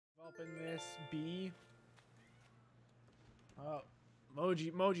open this. B.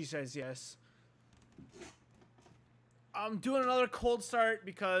 Moji says yes. I'm doing another cold start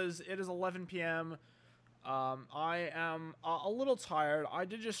because it is 11 p.m. I am a little tired. I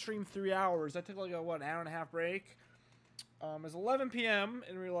did just stream 3 hours. I took like a, what, an hour and a half break. It's 11 p.m.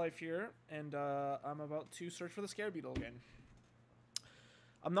 in real life here, and I'm about to search for the Scarab beetle again.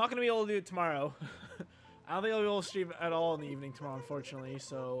 I'm not going to be able to do it tomorrow. I don't think I'll be able to stream at all in the evening tomorrow, unfortunately,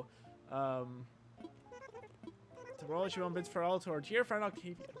 so... tomorrow, she won't bids farewell to our dear friend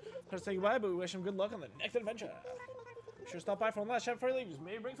Octavia. Let's say goodbye, but we wish him good luck on the next adventure. Sure, stop by for one last chat before he leaves.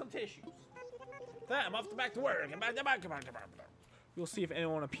 Maybe bring some tissues. Then I'm off back to work. We'll see if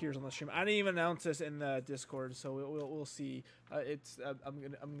anyone appears on the stream. I didn't even announce this in the Discord, so we'll see. I'm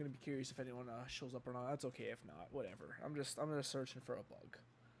gonna be curious if anyone shows up or not. That's okay if not. Whatever. I'm just searching for a bug.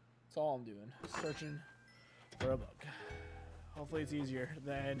 That's all I'm doing. Searching for a bug. Hopefully it's easier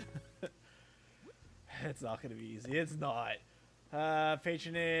than. It's not gonna be easy. It's not.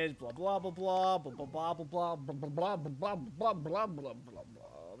 Patronage. Blah blah blah blah blah blah blah blah blah blah blah blah blah blah blah blah blah.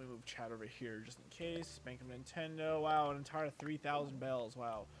 Let me move chat over here just in case. Bank of Nintendo. Wow, an entire 3,000 bells.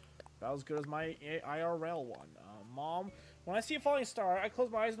 Wow, about as good as my IRL one. Mom, when I see a falling star, I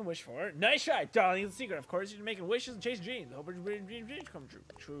close my eyes and wish for it. Nice shot, darling. The secret, of course, you're making wishes and chasing dreams. Hope your dreams come true.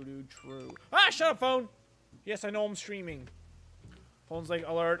 True, dude. True. Ah, shut up, phone. Yes, I know I'm streaming. Phone's like,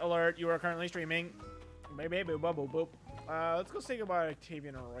 alert, alert. You are currently streaming. Baby, boop, boop, boop, boop. Let's go say goodbye to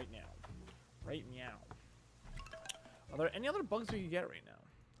Octavian right now. Right now. Are there any other bugs we can get right now?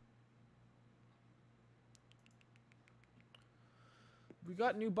 We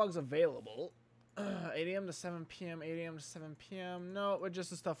got new bugs available. 8 a.m. to 7 p.m. 8 a.m. to 7 p.m. No, we're just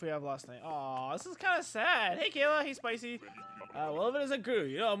the stuff we have last night. Aw, this is kind of sad. Hey, Kayla. Hey, Spicy. Well, if it isn't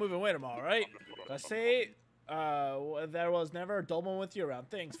good, you know I'm moving away tomorrow, right? I say, there was never a dull moment with you around.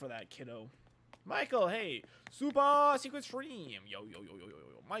 Thanks for that, kiddo. Michael, hey. Super secret stream. Yo, yo, yo, yo, yo,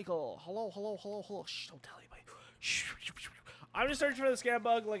 yo. Michael, hello, hello, hello, hello. Shh, don't tell anybody. Shh. I'm just searching for the Scarab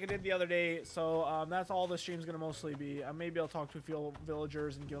bug like I did the other day, so that's all the stream's gonna mostly be. Maybe I'll talk to a few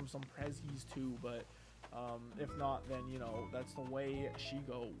villagers and give them some prezzies too, but if not, then you know that's the way she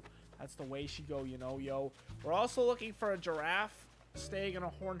go. That's the way she go, you know, yo. We're also looking for a giraffe, stag, and a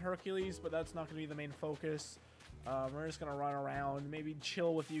horned Hercules, but that's not gonna be the main focus. We're just gonna run around, maybe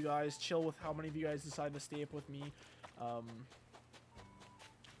chill with you guys, chill with how many of you guys decide to stay up with me.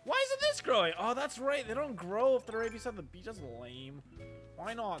 Why isn't this growing? Oh, that's right. They don't grow if they're right beside the beach. That's lame.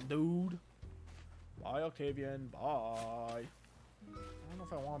 Why not, dude? Bye, Octavian. Bye. I don't know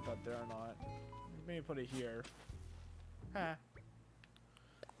if I want that there or not. Maybe put it here. Huh.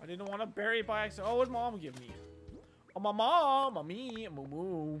 I didn't want to bury it by accident. Oh, what did Mom give me? Oh, my mom. Mommy.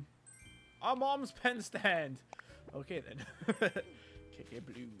 Moo. Oh, Mom's pen stand. Okay, then. KK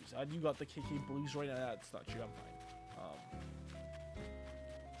Blues. You got the KK Blues right now. That's not true. I'm fine.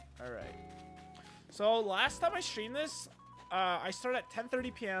 Alright. So, last time I streamed this, I started at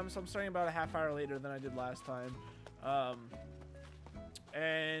 10:30 p.m., so I'm starting about a half hour later than I did last time.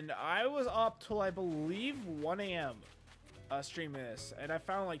 And I was up till, I believe, 1 a.m. Streaming this. And I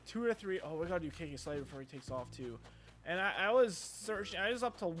found like 2 or 3... Oh, we gotta do KK Slay before he takes off, too. And I was searching... I was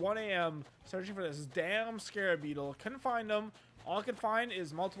up till 1 a.m. searching for this damn Scarab beetle. Couldn't find them. All I could find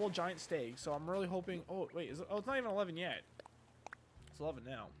is multiple giant stags. So I'm really hoping... Oh, wait. Is it... Oh, it's not even 11 yet. It's 11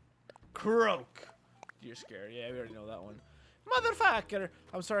 now. Croak. You're scared. Yeah, we already know that one. Motherfucker.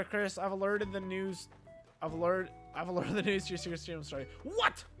 I'm sorry, Chris. I've alerted the news. I've alerted the news to your secret stream. I'm sorry.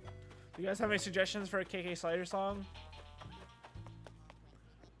 What? Do you guys have any suggestions for a KK Slider song?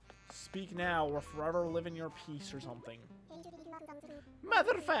 Speak now or forever live in your peace or something.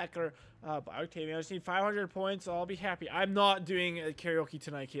 Motherfucker. Octavian, I just need 500 points. I'll be happy. I'm not doing a karaoke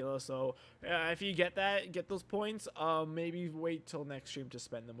tonight, Kayla. So if you get those points, maybe wait till next stream to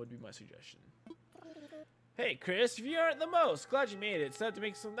spend them would be my suggestion. Hey, Chris, if you aren't the most, glad you made it. It's time to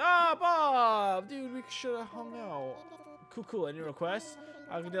make some. Ah, Bob, dude, we should have hung out. Cool. Any requests?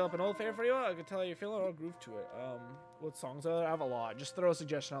 I can develop an old favorite for you. I can tell how you're feeling or groove to it. What songs are there? I have a lot. Just throw a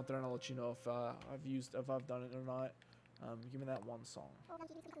suggestion out there and I'll let you know if I've done it or not. Give me that one song.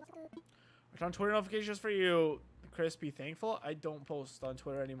 I turn on Twitter notifications for you, Chris. Be thankful. I don't post on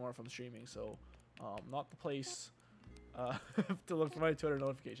Twitter anymore if I'm streaming, so not the place to look for my Twitter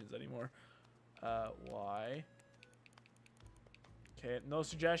notifications anymore. Why? Okay, no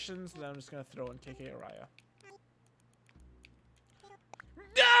suggestions. Then I'm just gonna throw in KK Araya.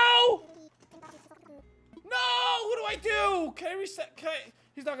 No! No! What do I do? Can I reset?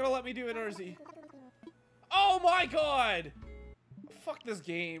 He's not gonna let me do it, or is he? Oh my god! Fuck this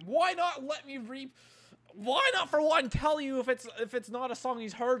game. Why not let me Why not, for one, tell you if it's not a song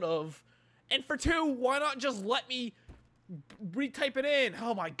he's heard of? And for two, why not just let me retype it in?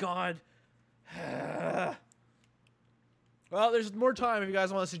 Oh my god. Well, there's more time if you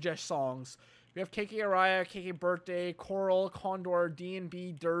guys want to suggest songs. We have KK Araya, KK Birthday, Coral, Condor,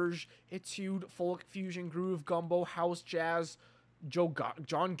 D&B, Dirge, Etude, Folk, Fusion, Groove, Gumbo, House, Jazz,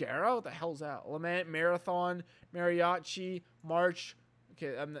 John Guerra? What the hell's that? Lament, Marathon, Mariachi, March.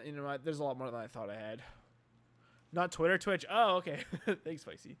 Okay, you know what? There's a lot more than I thought I had. Not Twitter, Twitch. Oh, okay. Thanks,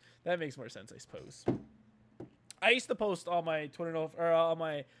 Spicy. That makes more sense, I suppose. I used to post all my Twitter all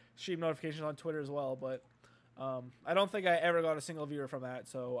my stream notifications on Twitter as well, but I don't think I ever got a single viewer from that,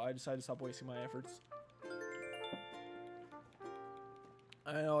 so I decided to stop wasting my efforts.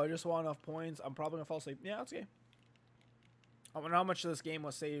 I know, I just want enough points. I'm probably gonna fall asleep. Yeah, that's okay. I wonder how much of this game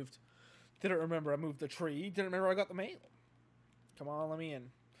was saved. Didn't remember I moved the tree. Didn't remember I got the mail. Come on, let me in.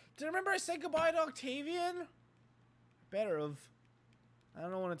 Didn't remember I said goodbye to Octavian? Better have. I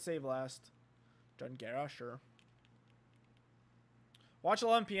don't know when it saved last. John Guerra, sure. Watch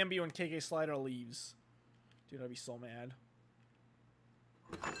 11 p.m. be when KK Slider leaves. Dude, I'd be so mad.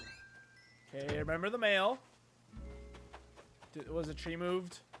 Okay, remember the mail. Was the tree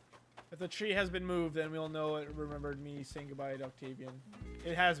moved? If the tree has been moved, then we'll know it remembered me saying goodbye to Octavian.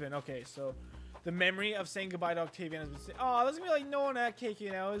 It has been. Okay, so the memory of saying goodbye to Octavian has been... Oh, there's going to be like no one at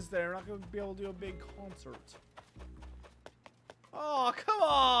KK now, is there? We're not going to be able to do a big concert. Oh, come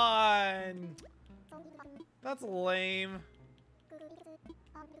on! That's lame.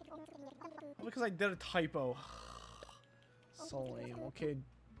 Because I did a typo. So lame. Okay,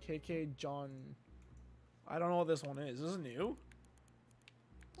 KK John. I don't know what this one is. Is this new?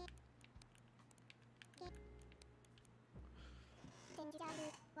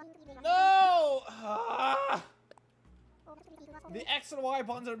 No! Ah! The X and Y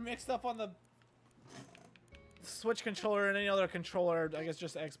buttons are mixed up on the Switch controller and any other controller. I guess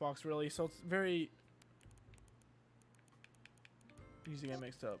just Xbox, really. So it's very easy to get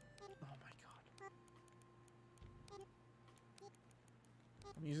mixed up. Oh my god.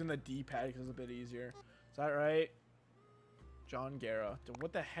 I'm using the D-pad because it's a bit easier. Is that right? John Guerra. Dude,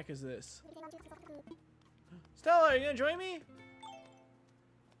 what the heck is this? Stella, are you gonna join me?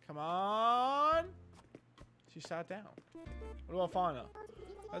 Come on. She sat down. What about Fauna?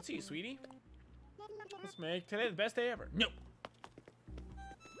 Let's see, sweetie. Let's make today the best day ever. No.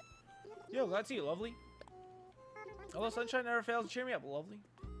 Yo, glad to see you, lovely. Hello, sunshine never fails to cheer me up, lovely.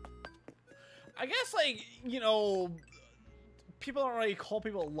 I guess, like, you know, people don't really call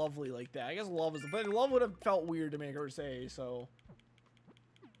people lovely like that. I guess love is, but love would have felt weird to make her say, so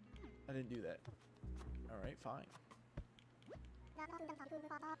I didn't do that. All right, fine.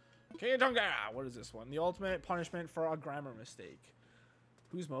 Okay, what is this one? The ultimate punishment for a grammar mistake.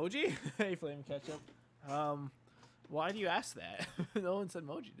 Who's Moji? Hey, Flame Ketchup. Why do you ask that? No one said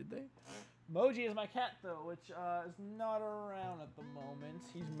Moji, did they? Moji is my cat, though, which is not around at the moment.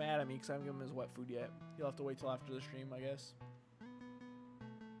 He's mad at me because I haven't given him his wet food yet. He'll have to wait till after the stream, I guess.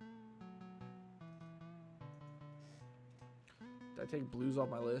 Did I take blues off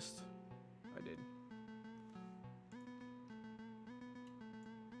my list? I did.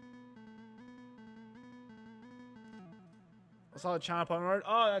 I saw the chomp on word.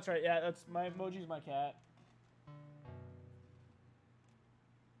 Oh, that's right. Yeah, that's my Moji's my cat.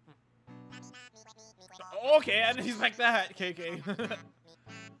 Okay, I didn't expect that, KK.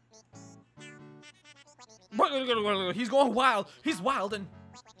 He's going wild. He's wildin'.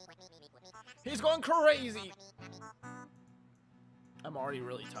 He's going crazy. I'm already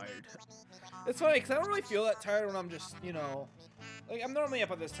really tired. It's funny because I don't really feel that tired when I'm just, you know, like I'm normally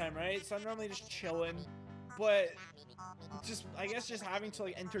up at this time, right? So I'm normally just chilling, but just I guess just having to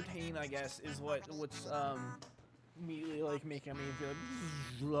like entertain, I guess, is what's immediately like making me feel like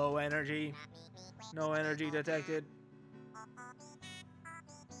low energy. No energy detected.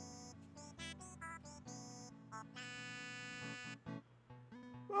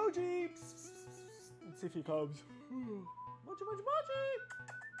 Moji! Let's see if he comes. Moji, Moji, Moji!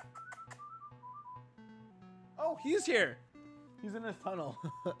 Oh, he's here! He's in this tunnel.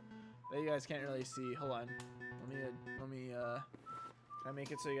 That you guys can't really see. Hold on. Let me, can I make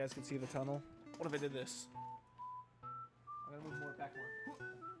it so you guys can see the tunnel? What if I did this? I'm gonna move more back more.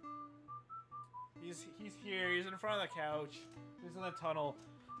 He's here. He's in front of the couch. He's in the tunnle.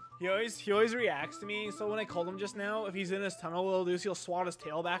 He always reacts to me. So when I called him just now, if he's in his tunnel, what he'll do is he'll swat his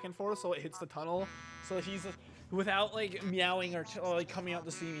tail back and forth so it hits the tunnel. So if he's without like meowing or like coming out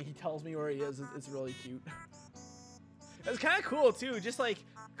to see me, he tells me where he is. It's really cute. It's kind of cool too, just like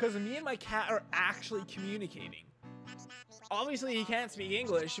because me and my cat are actually communicating. Obviously he can't speak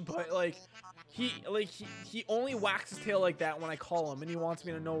English, but like he only whacks his tail like that when I call him, and he wants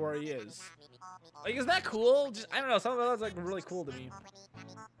me to know where he is. Like, is that cool? Just, I don't know. Some of that's like really cool to me.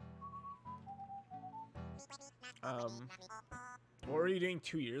 What were you doing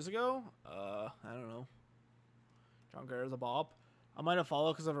 2 years ago? I don't know. Drunk as a bob. I might have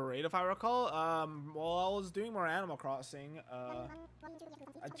followed because of a raid, if I recall. Well, I was doing more Animal Crossing.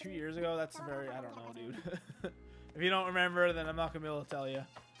 2 years ago, that's very, I don't know, dude. If you don't remember, then I'm not gonna be able to tell you.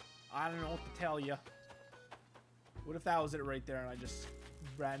 I don't know what to tell you. What if that was it right there and I just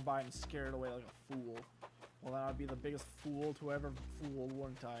ran by and scared away like a fool? Well, then I'd be the biggest fool to ever fool,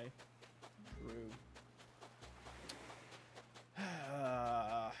 wouldn't I? True.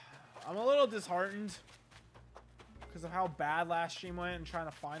 I'm a little disheartened because of how bad last stream went and trying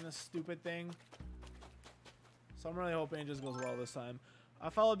to find this stupid thing. So I'm really hoping it just goes well this time. I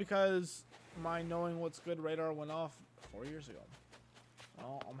followed because my knowing what's good radar went off 4 years ago.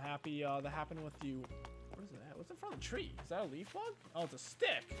 Well, I'm happy that happened with you. What is that? What's in front of the tree? Is that a leaf bug? Oh, it's a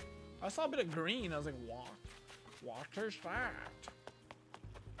stick. I saw a bit of green. I was like, what is that?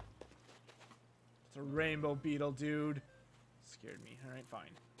 It's a rainbow beetle, dude. Scared me. All right,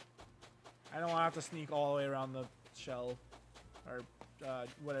 fine. I don't want to have to sneak all the way around the shell or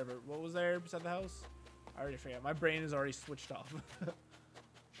whatever. What was there beside the house? I already forget. My brain is already switched off.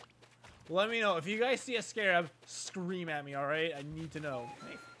 Let me know. If you guys see a Scarab, scream at me, alright? I need to know.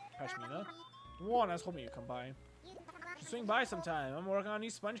 Hey, Pashmina. One, I was hoping you'd come by. Just swing by sometime. I'm working on a new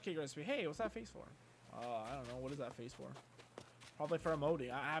sponge cake recipe. Hey, what's that face for? I don't know. What is that face for? Probably for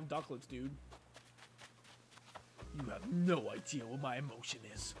emoting. I have ducklets, dude. You have no idea what my emotion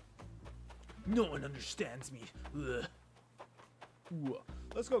is. No one understands me. Ugh. Ooh.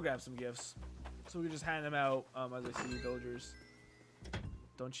 Let's go grab some gifts. So we can just hand them out as I see villagers.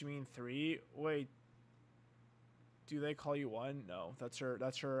 Don't you mean 3? Wait. Do they call you 1? No, that's her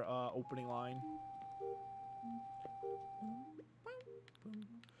opening line.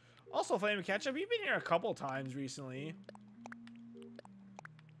 Also, Flame Ketchup, you've been here a couple times recently.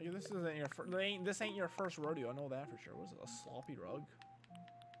 Like, this ain't your first rodeo. I know that for sure. What is it? A sloppy rug?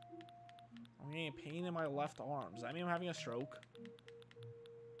 I'm getting a pain in my left arm. Does that mean I'm having a stroke?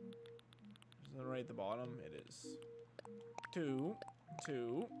 Is it right at the bottom? It is. 2.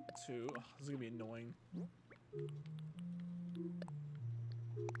 Oh, this is gonna be annoying.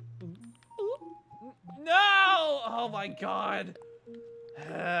 No! Oh my god.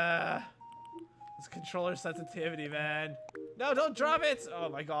 This controller sensitivity, man. No, don't drop it! Oh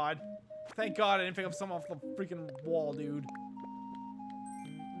my god. Thank god I didn't pick up some off the freaking wall, dude.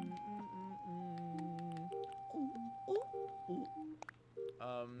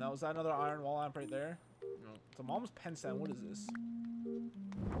 Now was that another iron wall lamp right there? No. It's a mom's pen stand. What is this?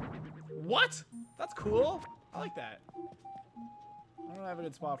 What? That's cool. I like that. I don't have a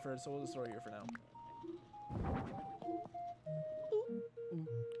good spot for it, so we'll just throw it here for now.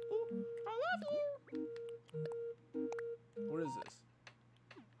 I love you. What is this?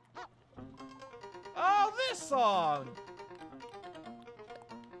 Oh, this song!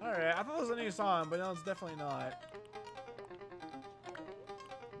 Alright, I thought it was a new song, but no, it's definitely not.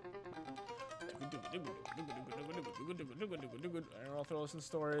 And we'll throw this in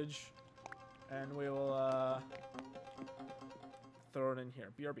storage. And we will throw it in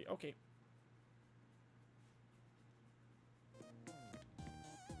here. BRB. Okay.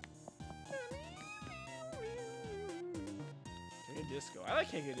 KK Disco. I like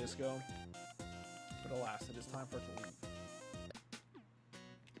KK Disco. But alas, it is time for it to leave.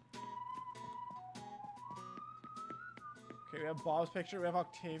 Okay, we have Bob's picture. We have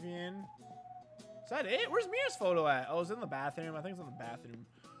Octavian. Is that it? Where's Mia's photo at? Oh, it's in the bathroom. I think it's in the bathroom.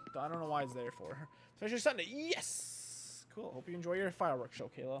 I don't know why it's there for. Special Sunday. Yes! Cool. Hope you enjoy your fireworks show,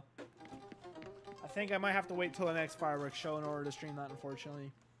 Kayla. I think I might have to wait till the next fireworks show in order to stream that,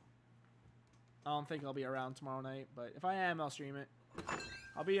 unfortunately. I don't think I'll be around tomorrow night, but if I am, I'll stream it.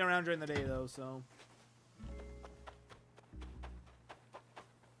 I'll be around during the day, though, so...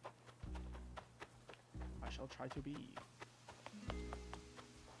 I shall try to be.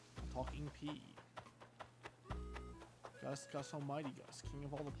 Talking P. Gus Almighty Gus, king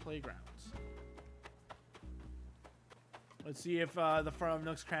of all the playgrounds. Let's see if the front of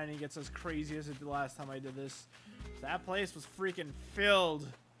Nook's Cranny gets as crazy as it did last time I did this. That place was freaking filled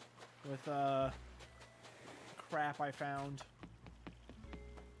with crap I found.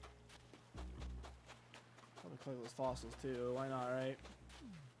 Probably collect those fossils too. Why not, right?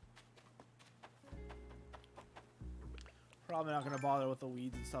 Probably not gonna bother with the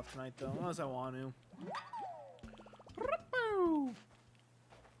weeds and stuff tonight though, unless I want to.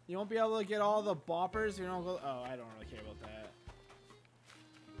 You won't be able to get all the boppers. You don't go. Oh, I don't really care about that.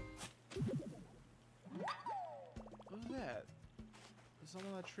 Look at that. Is something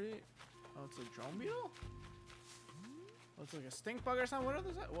on that tree? Oh, it's a drone beetle? Oh, it's like a stink bug or something. What are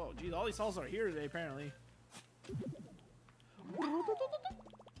those? Whoa, geez, all these salts are here today, apparently.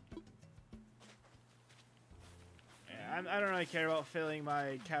 Yeah, I don't really care about filling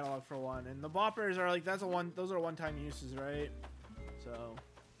my catalog for one. And the boppers are like, those are one-time uses, right? So,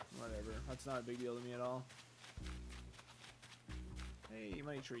 whatever. That's not a big deal to me at all. Hey,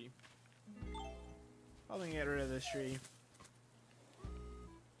 money tree. Probably gonna get rid of this tree.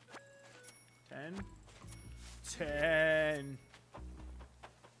 10. 10.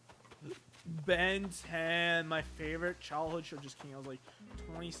 Ben 10. My favorite childhood show just came out. I was like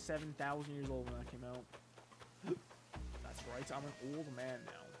 27,000 years old when that came out. That's right. I'm an old man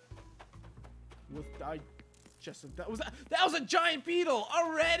now. That was a giant beetle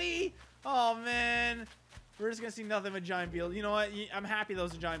already. Oh man. We're just gonna see nothing but giant beetle. You know what? I'm happy that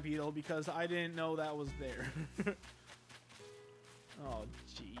was a giant beetle because I didn't know that was there. Oh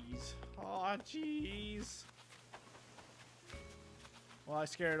jeez. Oh jeez. Well, I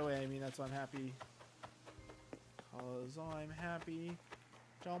scared it away. I mean, that's why I'm happy. Cause I'm happy.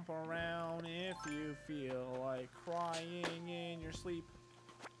 Jump around if you feel like crying in your sleep.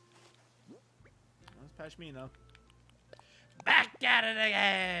 That's Pashmina. Back at it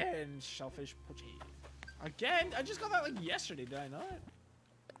again! Shellfish poachy. Again? I just got that like yesterday, did I not?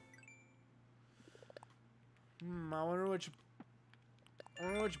 I wonder which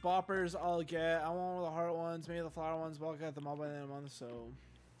boppers I'll get. I want one of the heart ones, maybe the flower ones, but I'll get them all by the end of the month, so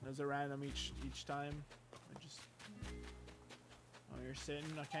there's a random each time. I just oh, you're sitting,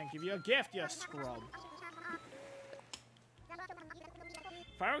 I can't give you a gift, you scrub.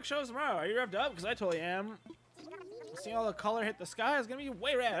 Fireworks shows tomorrow. Are you revved up? Because I totally am. Seeing all the color hit the sky is gonna be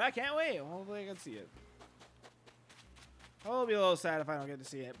way rad. I can't wait. Hopefully I can see it. I'll be a little sad if I don't get to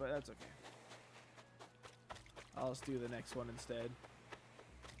see it, but that's okay. I'll just do the next one instead.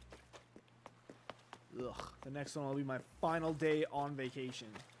 Ugh, the next one will be my final day on vacation.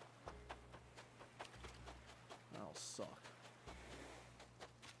 That'll suck.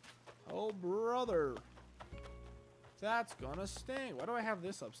 Oh, brother. That's gonna sting. Why do I have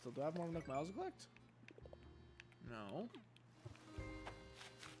this up still? Do I have more Nook Miles to collect? No.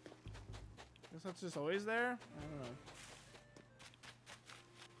 Guess that's just always there? I don't know.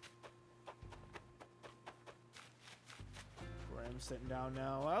 Where I'm sitting down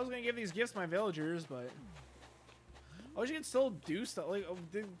now. Well, I was gonna give these gifts to my villagers, but oh, you can still do stuff. Like,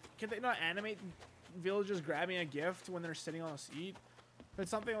 can they not animate villagers grabbing a gift when they're sitting on a seat? If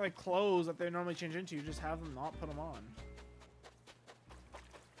it's something like clothes that they normally change into, you just have them not put them on.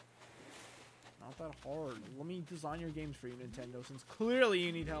 Not that hard. Let me design your games for you, Nintendo, since clearly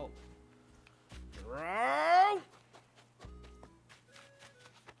you need help. Draw!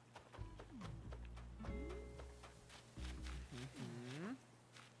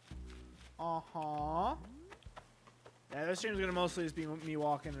 Uh-huh. Yeah, this stream's gonna mostly just be me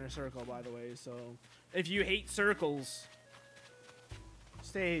walking in a circle, by the way, so if you hate circles,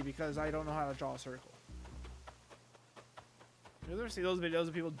 stay, because I don't know how to draw a circle. You ever see those videos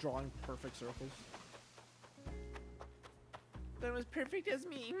of people drawing perfect circles? That was perfect as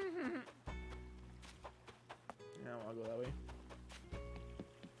me. Yeah, I want to go that way.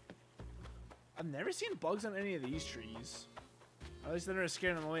 I've never seen bugs on any of these trees. At least they're never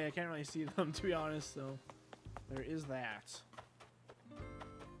scaring them away. I can't really see them, to be honest, so there is that.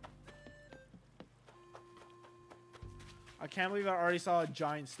 I can't believe I already saw a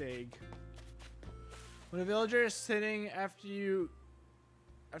giant stag. When a villager is sitting after you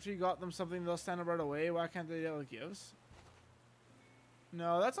got them something, they'll stand up right away. Why can't they get gifts?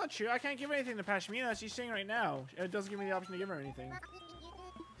 No, that's not true. I can't give her anything to Pashmina. She's sitting right now. It doesn't give me the option to give her anything.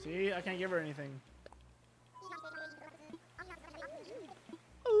 See, I can't give her anything.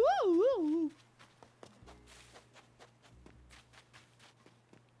 Ooh.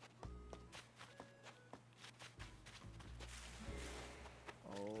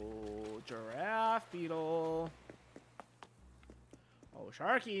 Oh, giraffe beetle. Oh,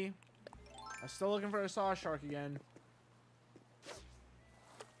 Sharky. I'm still looking for a saw shark again.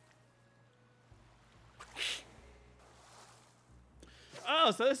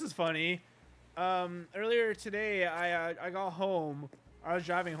 Oh, so this is funny. Earlier today, I got home. I was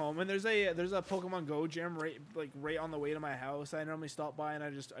driving home, and there's a Pokemon Go gym right on the way to my house. I normally stop by and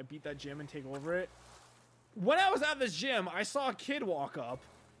I beat that gym and take over it. When I was at this gym, I saw a kid walk up.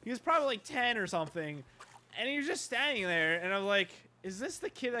 He was probably like 10 or something, and he was just standing there. And I'm like, is this the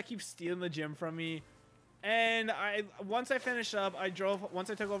kid that keeps stealing the gym from me? And once I finished up,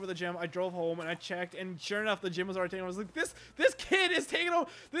 once I took over the gym, I drove home and I checked, and sure enough, the gym was already taken. I was like, this kid is taking over.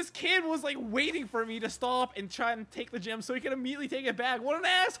 This kid was like waiting for me to stop and try and take the gym so he could immediately take it back. What an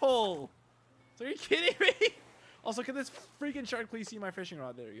asshole! So are you kidding me? Also, can this freaking shark please see my fishing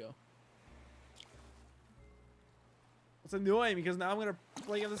rod? There you go. It's annoying because now I'm gonna,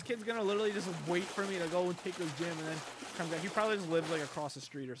 like, this kid's gonna literally just wait for me to go and take his gym and then come back. He probably just lives like across the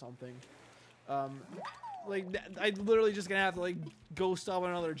street or something. Like, I literally just gonna have to like go stop at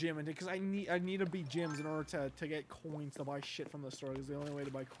another gym and because I need to beat gyms in order to get coins to buy shit from the store. Because the only way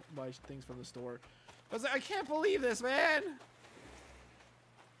to buy things from the store. I was like, I can't believe this, man.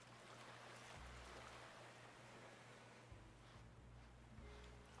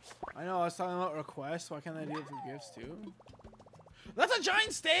 I know I was talking about requests. Why can't I do it through gifts too? That's a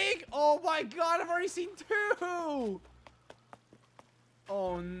giant steak. Oh my god, I've already seen 2.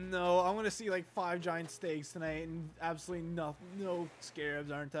 Oh no, I'm gonna see like 5 giant steaks tonight and absolutely no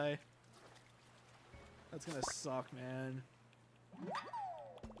scarabs, aren't I? That's gonna suck, man.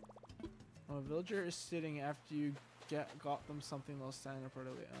 Oh, a villager is sitting after you got them something they'll stand up right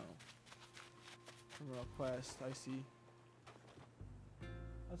away. Oh. Criminal quest, I see.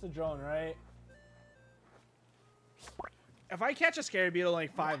 That's a drone, right? If I catch a scary beetle in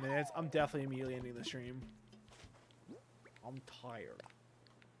like 5 minutes, I'm definitely immediately ending the stream. I'm tired.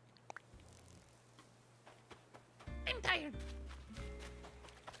 I'm tired.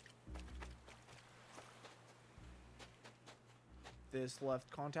 This left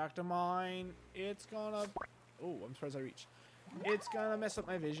contact of mine, it's gonna... Oh, I'm surprised I reached. It's gonna mess up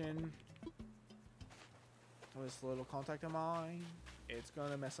my vision. This little contact of mine, it's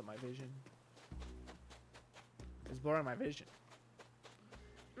gonna mess up my vision. It's blurring my vision.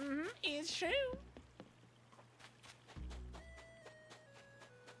 It's true.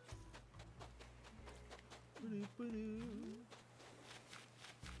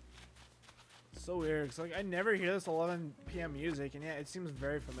 So weird, cause like I never hear this 11 p.m. music, and yeah, it seems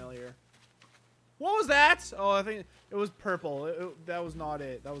very familiar. What was that? Oh, I think it was purple. That was not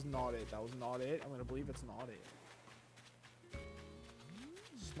it. That was not it. That was not it. I'm gonna believe it's not it.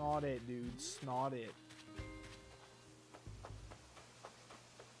 It's not it, dude. It's not it.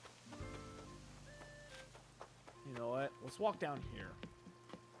 You know what? Let's walk down here.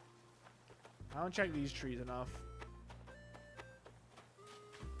 I don't check these trees enough.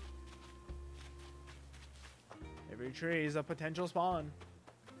 Every tree is a potential spawn.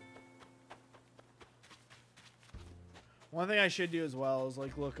 One thing I should do as well is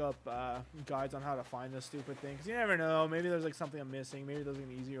like look up guides on how to find this stupid thing, because you never know. Maybe there's like something I'm missing. Maybe there's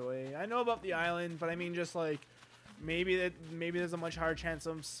an easier way. I know about the island, but I mean just like maybe there's a much higher chance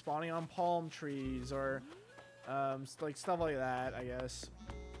of spawning on palm trees or like stuff like that. I guess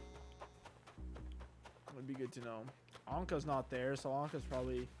would be good to know. Anka's not there, so Anka's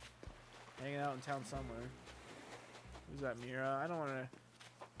probably hanging out in town somewhere. Who's that, Mira? I don't want to.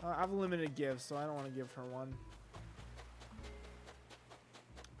 I have limited gifts, so I don't want to give her one.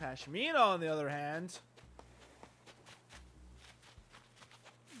 Pashmina, on the other hand.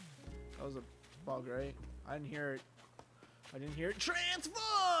 That was a bug, right? I didn't hear it. I didn't hear it.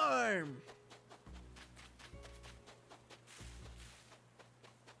 Transform!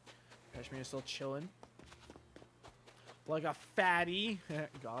 Pashmina's still chilling. Like a fatty.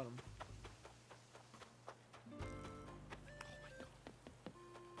 Got him.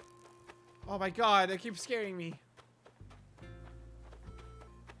 Oh my god, that keeps scaring me.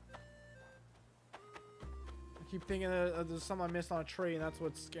 I keep thinking that there's something I missed on a tree, and that's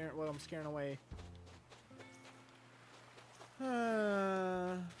what I'm scaring away.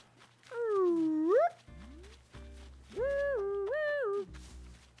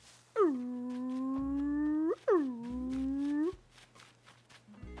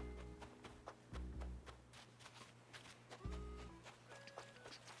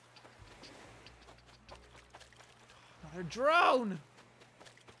 Another drone!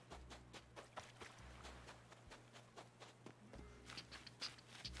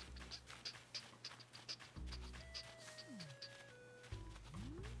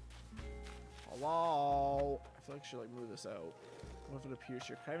 Hello? I feel like I should like move this out. What if it appears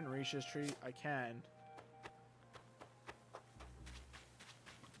here? Can I even reach this tree? I can.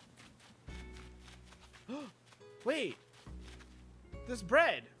 Wait! This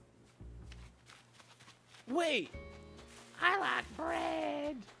bread! Wait! I like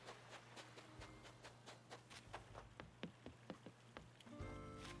bread!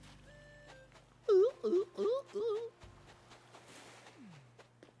 Ooh, ooh, ooh, ooh.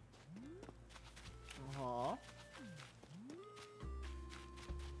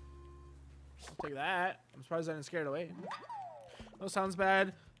 Take that. I'm surprised I didn't scare it away. No, sounds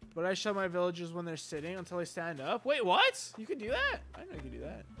bad. But I show my villagers when they're sitting until they stand up. Wait, what? You can do that? I didn't know you could do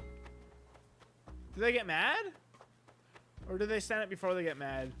that. Do they get mad? Or do they stand up before they get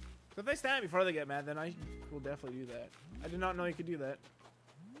mad? If they stand up before they get mad, then I will definitely do that. I did not know you could do that.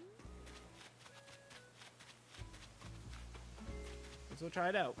 Let's go try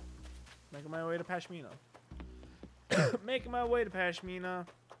it out. Making my way to Pashmina. Making my way to Pashmina.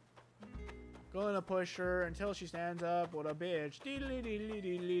 Gonna push her until she stands up. What a bitch.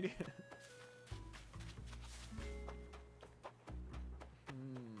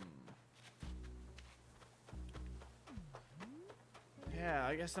 Yeah,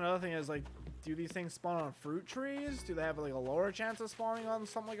 I guess another thing is, like, do these things spawn on fruit trees? Do they have, like, a lower chance of spawning on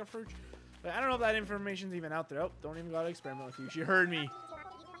something like a fruit tree? Like, I don't know if that information's even out there. Oh, don't even gotta experiment with you. She heard me.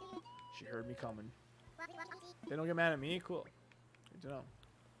 She heard me coming. They don't get mad at me? Cool. Good to know.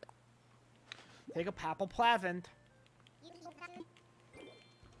 Take a papal plavant.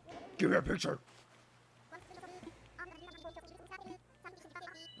 Give me a picture.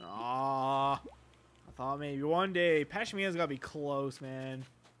 Aww. I thought maybe one day. Pashmina's gotta be close, man.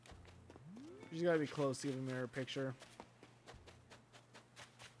 She's gotta be close to giving me her picture.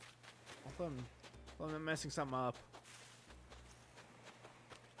 I thought I'm messing something up.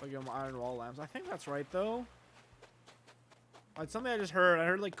 I'll give them iron wall lamps. I think that's right, though. It's something I just heard. I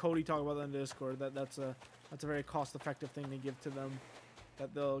heard like Cody talk about that in Discord. That's a very cost-effective thing to give to them.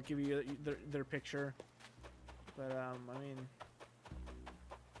 That they'll give you their picture. But I mean,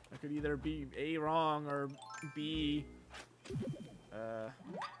 I could either be A, wrong, or B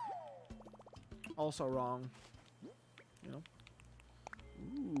also wrong. You know.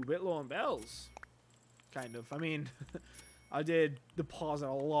 Ooh, bit low on bells. Kind of. I mean, I did deposit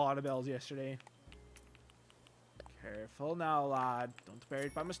a lot of bells yesterday. Careful now, lad. Don't bury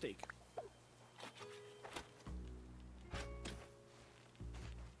it by mistake.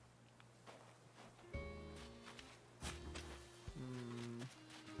 I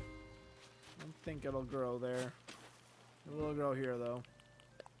don't think it'll grow there. It will grow here, though.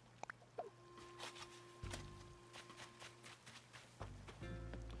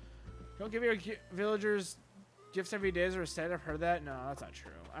 Don't give your villagers gifts every day as a reset. I've heard that. No, that's not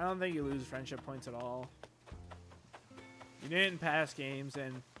true. I don't think you lose friendship points at all. You didn't pass games,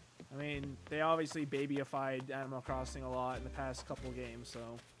 and I mean, they obviously babyified Animal Crossing a lot in the past couple games, so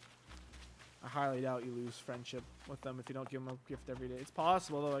I highly doubt you lose friendship with them if you don't give them a gift every day. It's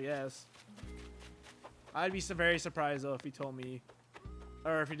possible, though, I guess. I'd be very surprised, though, if you told me,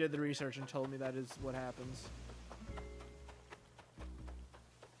 or if you did the research and told me that is what happens.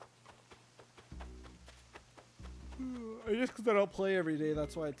 Just because I don't play every day,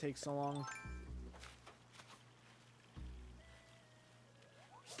 that's why it takes so long.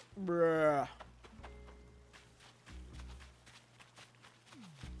 Bruh.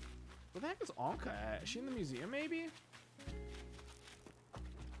 Where the heck is Anka at? Is she in the museum, maybe?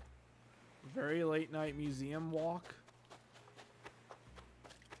 Very late night museum walk.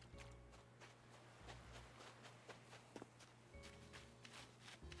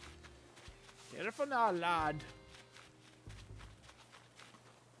 Careful now, lad.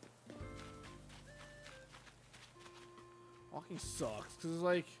 Walking sucks, because it's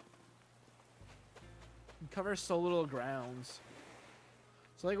like, you cover so little grounds.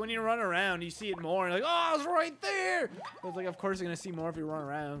 So like when you run around, you see it more, and you're like, oh, it's right there! But it's like, of course you're going to see more if you run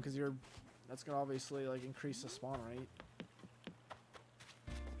around, because that's going to obviously like increase the spawn rate.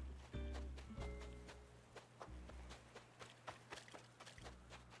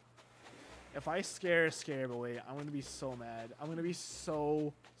 If I scare a Scarab away, I'm going to be so mad. I'm going to be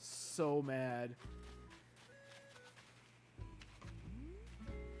so mad.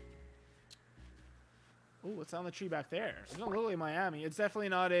 Oh, what's on the tree back there? It doesn't look like Miami. It's definitely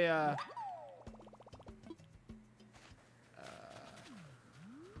not a,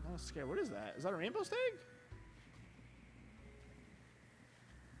 I'm scared. What is that? Is that a rainbow stag?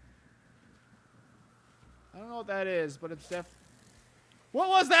 I don't know what that is, but it's What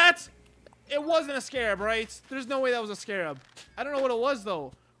was that? It wasn't a Scarab, right? There's no way that was a Scarab. I don't know what it was,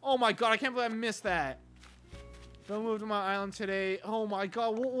 though. Oh my god, I can't believe I missed that. Don't move to my island today. Oh my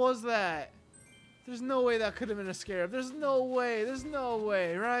god, what was that? There's no way that could have been a Scarab. There's no way. There's no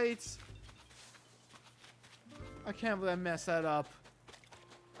way, right? I can't believe I messed that up.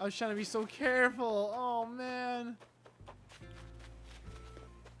 I was trying to be so careful. Oh, man.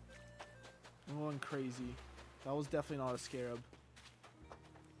 I'm going crazy. That was definitely not a Scarab.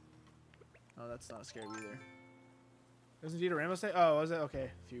 No, that's not a Scarab either. There's indeed a rainbow stag? Oh, was it? Okay.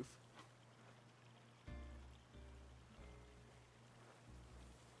 Phew.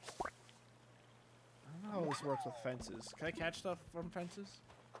 this works with fences. Can I catch stuff from fences?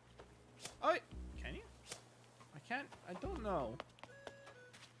 Oh, wait. Can you? I can't. I don't know.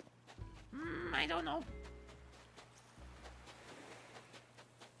 I don't know.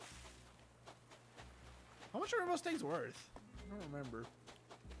 How much are rainbow steaks worth? I don't remember.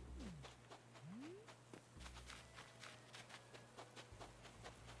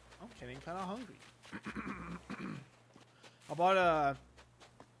 I'm getting kind of hungry. I bought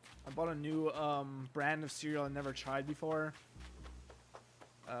a new brand of cereal I never tried before.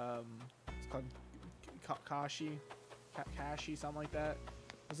 It's called Kashi, something like that.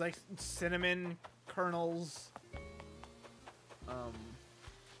 It's like cinnamon kernels.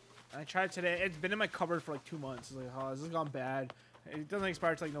 I tried it today. It's been in my cupboard for like 2 months. It's like, oh, this has gone bad. It doesn't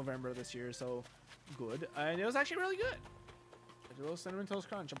expire till like November this year, so good. And it was actually really good. Like a little cinnamon toast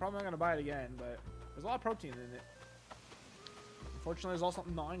crunch. I'm probably not gonna buy it again, but there's a lot of protein in it. Unfortunately, there's also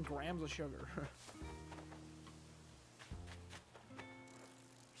 9 grams of sugar.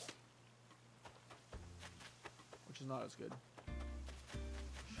 Which is not as good.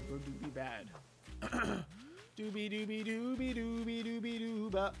 Sugar do be bad. Doobie doobie doobie doobie doobie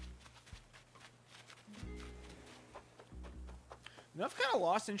dooba. You know, I've kind of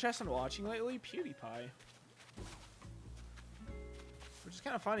lost interest in watching lately PewDiePie. Which is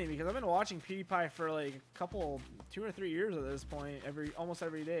kind of funny because I've been watching PewDiePie for like a couple, 2 or 3 years at this point, almost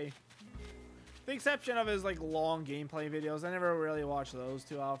every day. The exception of his like long gameplay videos, I never really watch those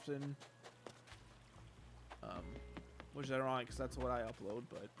too often. Which is ironic because that's what I upload,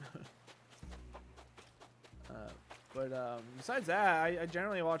 but besides that, I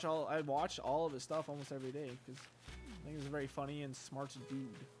generally watch all of his stuff almost every day because I think he's a very funny and smart dude.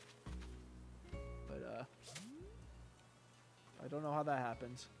 But I don't know how that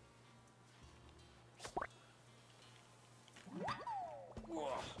happens. It's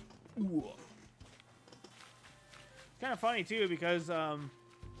kind of funny too because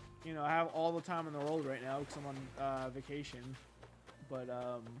you know, I have all the time in the world right now because I'm on vacation. But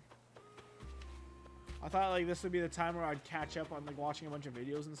I thought like this would be the time where I'd catch up on like watching a bunch of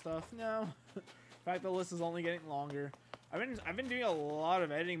videos and stuff. No. In fact, the list is only getting longer. I've been doing a lot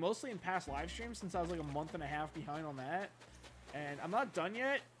of editing, mostly in past live streams since I was like a month and a half behind on that. And I'm not done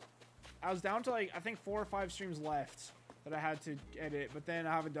yet. I was down to like I think 4 or 5 streams left that I had to edit, but then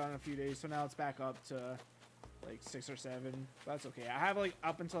I haven't done in a few days, so now it's back up to like 6 or 7. That's okay. I have like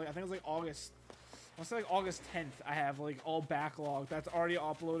up until like, I think it was like August. I'll say like August 10th. I have like all backlog that's already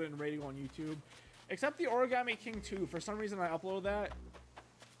uploaded and ready on YouTube, except the Origami King 2. For some reason, I uploaded that,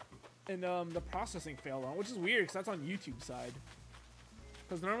 and the processing failed on, which is weird because that's on YouTube side.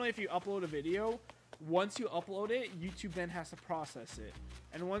 Because normally, if you upload a video, once you upload it, YouTube then has to process it,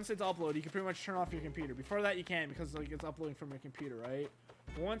 and once it's uploaded, you can pretty much turn off your computer. Before that, you can't because like it's uploading from your computer, right?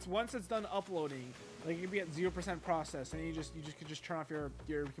 Once it's done uploading, like you can be at 0% process, and you could just turn off your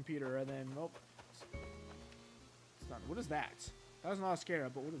computer, and then nope. It's not. What is that? That was not a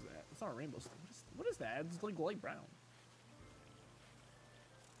Scarab, but what is that? It's not a rainbow stem. What is that? It's like light brown.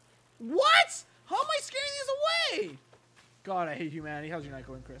 What? How am I scaring these away? God, I hate humanity. How's your night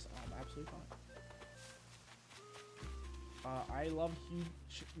going, Chris? I'm absolutely fine. I love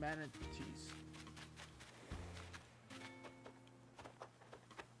humanities.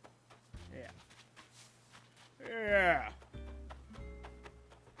 Yeah.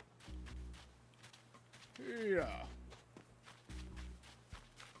 Yeah.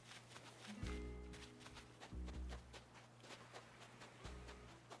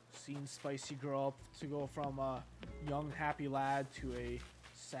 Seen Spicy grow up to go from a young, happy lad to a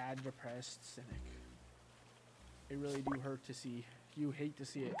sad, depressed cynic. It really do hurt to see. You hate to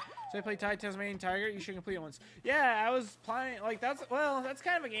see it. So I play Tasmanian Tiger. You should complete it once. Yeah, I was playing like that's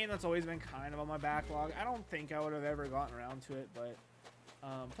kind of a game that's always been kind of on my backlog. I don't think I would have ever gotten around to it, but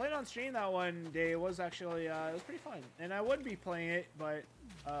playing on stream that one day was actually it was pretty fun. And I would be playing it, but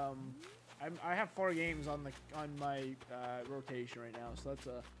I have 4 games on my rotation right now, so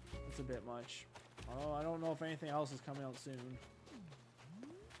that's a bit much. Oh, I don't know if anything else is coming out soon.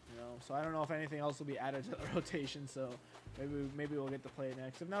 You know, so I don't know if anything else will be added to the rotation. So maybe we'll get to play it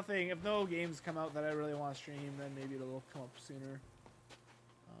next. If no games come out that I really want to stream, then maybe it'll come up sooner.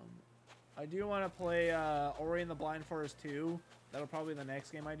 I do want to play Ori and the Blind Forest 2. That'll probably be the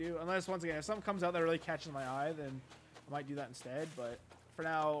next game I do. Unless, once again, if something comes out that really catches my eye, then I might do that instead. But for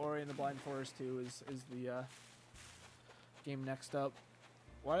now, Ori and the Blind Forest 2 is the game next up.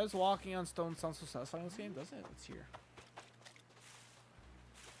 Why does walking on stone sound so satisfying in this game? Doesn't it? Let's hear.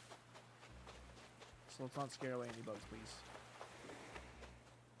 So let's not scare away any bugs, please.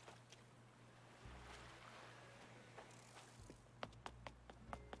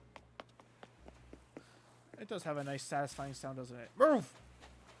 It does have a nice, satisfying sound, doesn't it? Move!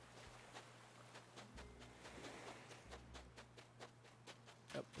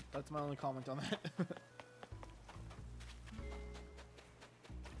 Yep, that's my only comment on that.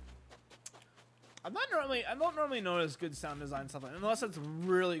 I don't normally notice good sound design stuff like that, unless it's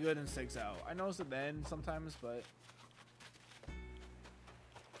really good and sticks out. I notice it then sometimes, but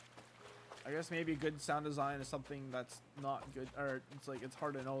I guess maybe good sound design is something that's not good, or it's like it's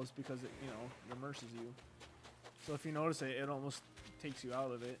hard to notice because it, you know, it immerses you. So if you notice it, it almost takes you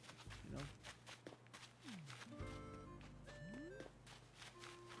out of it, you know.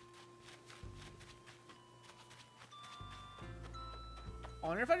 I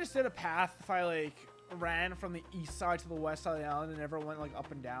wonder if I just did a path, if I like ran from the east side to the west side of the island and never went like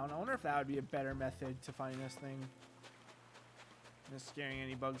up and down. I wonder if that would be a better method to finding this thing. Just scaring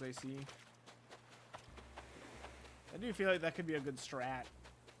any bugs I see. I do feel like that could be a good strat.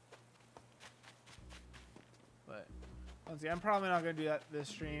 But let's see, I'm probably not gonna do that this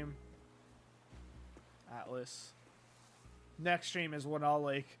stream. Atlas. Next stream is when I'll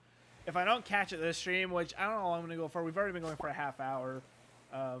like, if I don't catch it this stream, which I don't know how long I'm gonna go for. We've already been going for a half hour.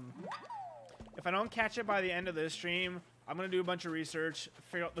 If I don't catch it by the end of this stream, I'm gonna do a bunch of research,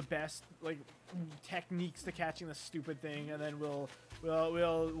 figure out the best like techniques to catching this stupid thing, and then we'll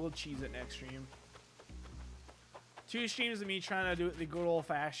cheese it next stream. 2 streams of me trying to do it the good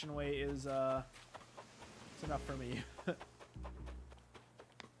old-fashioned way is it's enough for me.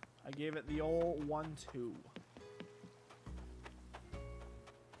 I gave it the old 1-2. Still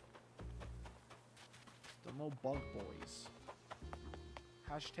no bug boys.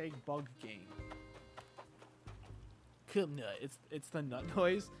 Hashtag bug game. Come nut. It's the nut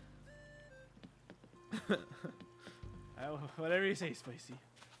noise. Whatever you say, Spicy.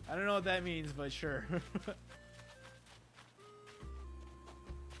 I don't know what that means, but sure.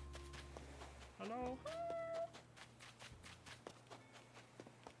 Hello.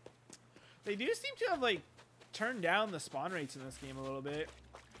 They do seem to have like turned down the spawn rates in this game a little bit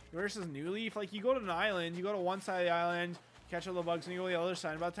versus New Leaf. Like you go to an island, you go to one side of the island, catch all the bugs, and you go to the other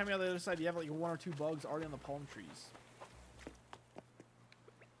side. And by the time you're on the other side, you have like 1 or 2 bugs already on the palm trees.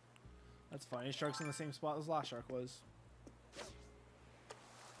 That's funny. Shark's in the same spot as last shark was.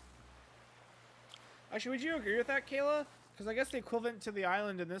 Actually, would you agree with that, Kayla? Because I guess the equivalent to the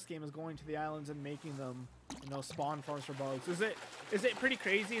island in this game is going to the islands and making them, you know, spawn farms for bugs. Is it pretty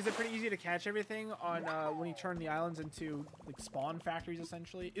crazy? Is it pretty easy to catch everything on when you turn the islands into like spawn factories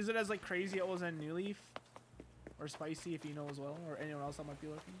essentially? Is it as like crazy it was in New Leaf or Spicy, if you know as well, or anyone else that might be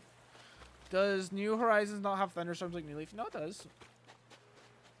looking? Does New Horizons not have thunderstorms like New Leaf? No, it does.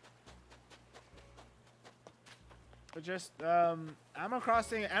 But just Animal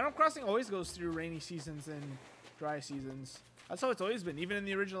Crossing always goes through rainy seasons and dry seasons. That's how it's always been, even in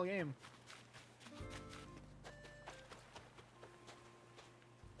the original game.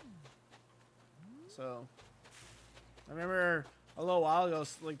 So I remember a little while ago,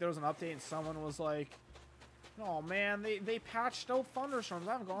 like there was an update and someone was like, "Oh man, they patched out thunderstorms.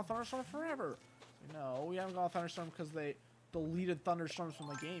 I haven't gone thunderstorm forever." Like, no, we haven't gone thunderstorm because they deleted thunderstorms from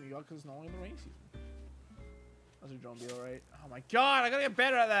the game. You got because it's no longer the rainy season. That's a drone beetle, right? Oh my god, I gotta get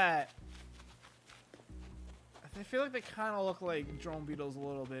better at that. I feel like they kind of look like drone beetles a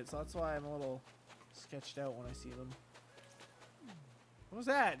little bit, so that's why I'm a little sketched out when I see them. What was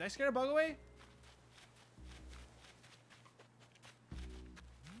that? Did I scare a bug away?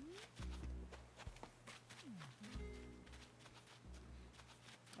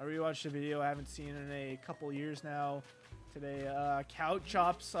 I rewatched a video I haven't seen in a couple years now today. Couch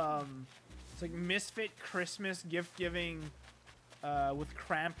Chops, it's like Misfit Christmas gift giving with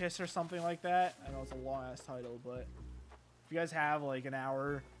Krampus or something like that. I know it's a long ass title, but if you guys have like an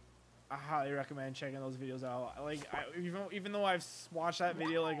hour, I highly recommend checking those videos out. Like, even though I've watched that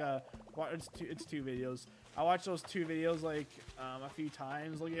video like it's 2 videos. I watched those 2 videos like a few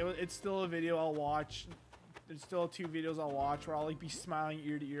times. Like it's still a video I'll watch. There's still 2 videos I'll watch where I'll like be smiling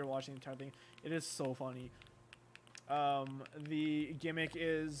ear to ear watching the entire thing. It is so funny. The gimmick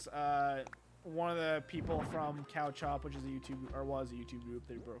is one of the people from Cow Chop, which is was a YouTube group,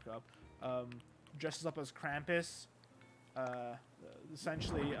 they broke up, dresses up as Krampus,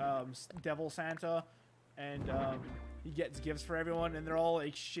 essentially Devil Santa, and he gets gifts for everyone, and they're all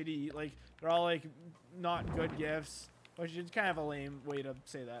like shitty, like they're all like not good gifts, which is kind of a lame way to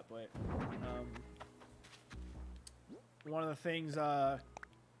say that, but one of the things, and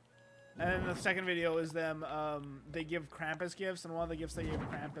then the second video is them, they give Krampus gifts, and one of the gifts they gave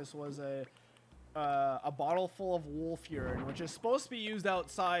Krampus was a bottle full of wolf urine, which is supposed to be used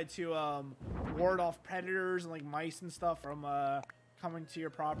outside to ward off predators and like mice and stuff from coming to your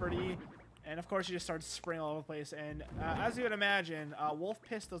property. And of course, you just start spraying all over the place. And as you would imagine, wolf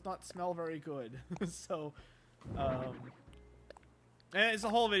piss does not smell very good. So, and it's a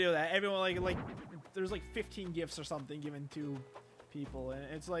whole video of that everyone like there's like 15 gifts or something given to people, and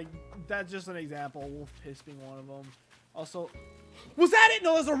it's like that's just an example. Wolf piss being one of them. Also, was that it?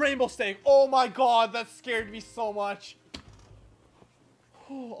 No, there's a rainbow steak. Oh my god, that scared me so much.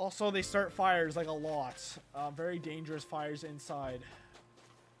 Also, they start fires like a lot. Very dangerous fires inside.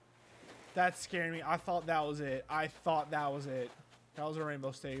 That scared me. I thought that was it. I thought that was it. That was a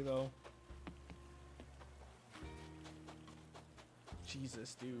rainbow steak, though.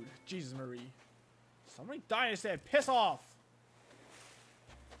 Jesus, dude. Jesus, Marie. Somebody died instead. Piss off.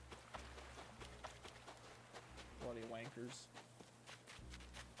 Bloody wankers.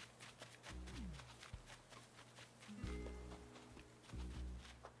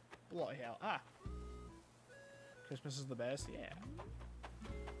 Bloody hell. Ah. Christmas is the best. Yeah.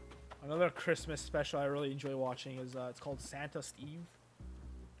 Another Christmas special I really enjoy watching is it's called Santa Steve.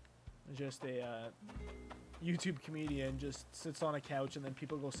 It's just a YouTube comedian just sits on a couch and then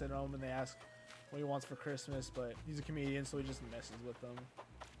people go sit on him and they ask what he wants for Christmas, but he's a comedian so he just messes with them.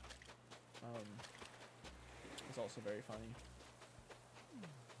 It's also very funny.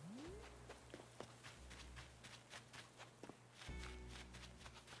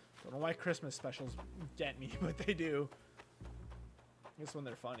 Don't know why Christmas specials get me, but they do. I guess when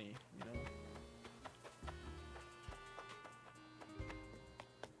they're funny, you know.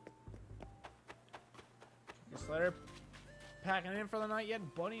 Guess they're packing in for the night yet.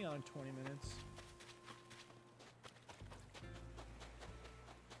 Bunny on 20 minutes.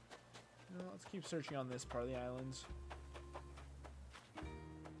 No, let's keep searching on this part of the islands.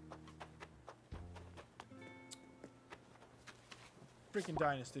 Freaking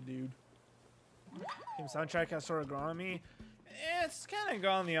Dynasty, dude. Game soundtrack has sort of grown on me. It's kind of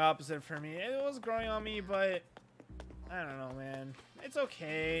gone the opposite for me. It was growing on me, but I don't know, man. It's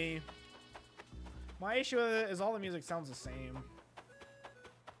okay. My issue with it is all the music sounds the same.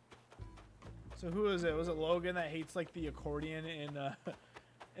 So who is it? Was it Logan that hates like the accordion in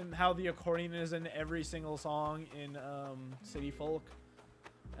and how the accordion is in every single song in City Folk?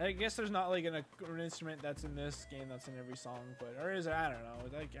 I guess there's not like an instrument that's in this game that's in every song, but or is it? I don't know.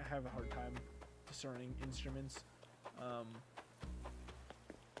 Like I have a hard time discerning instruments.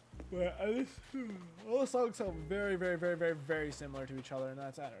 But all the songs sound very, very, very, very, very similar to each other, and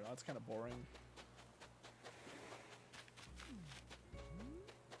that's, I don't know, it's kind of boring.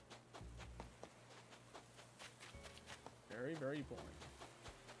 Very, very boring.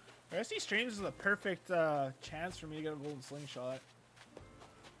 RSD streams is the perfect chance for me to get a golden slingshot.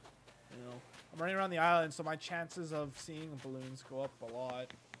 You know, I'm running around the island, so my chances of seeing balloons go up a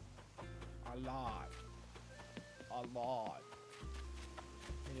lot. A lot. A lot.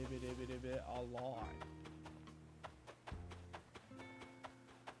 A lot.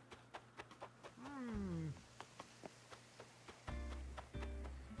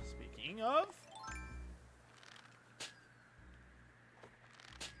 Speaking of,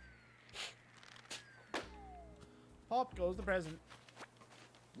 pop goes the present.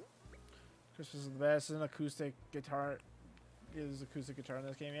 Christmas is the best. Is an acoustic guitar. There's acoustic guitar in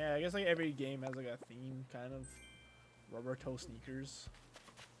this game. Yeah, I guess like every game has like a theme, kind of. Rubber toe sneakers.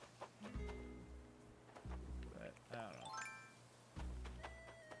 But I don't know.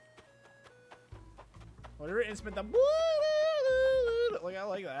 Whatever instrument that like I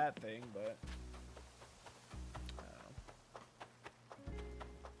like that thing, but I don't know.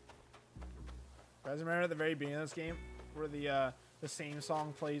 You guys remember at the very beginning of this game where the same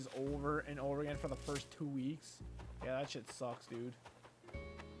song plays over and over again for the first 2 weeks? Yeah, that shit sucks, dude.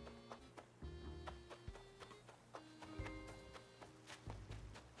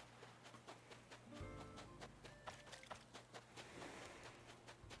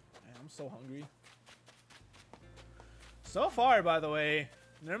 So hungry. So far, by the way,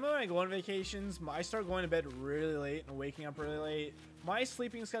 normally when I go on vacations, I start going to bed really late and waking up really late. My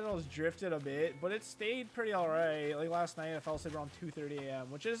sleeping schedule has drifted a bit, but it stayed pretty alright. Like last night, I fell asleep around 2:30 a.m.,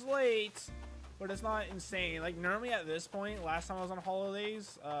 which is late, but it's not insane. Like normally at this point, last time I was on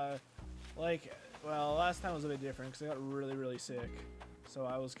holidays, well, last time was a bit different because I got really, really sick. So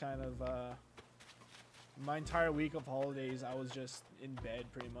I was kind of, my entire week of holidays, I was just in bed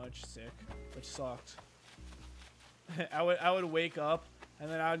pretty much sick, which sucked. I would wake up and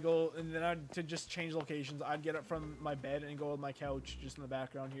then I'd go and then to just change locations. I'd get up from my bed and go on my couch just in the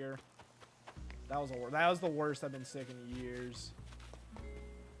background here. That was the worst I've been sick in years.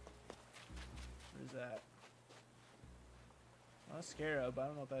 Where's that? Not a Scarab. I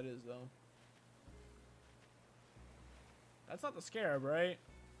don't know what that is though. That's not the Scarab, right?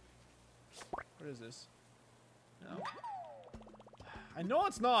 What is this? No. I know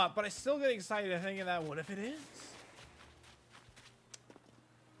it's not, but I still get excited thinking that, what if it is?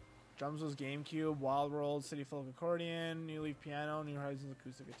 Drums was GameCube, Wild World, City Folk accordion, New Leaf piano, New Horizons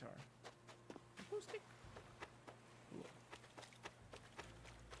acoustic guitar. Acoustic? Cool.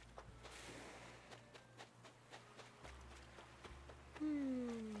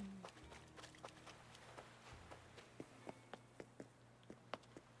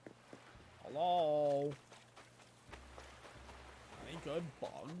 Hello? Any good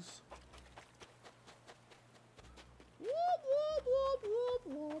bugs? Whoop, whoop, whoop,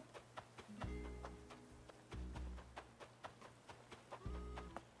 whoop, whoop.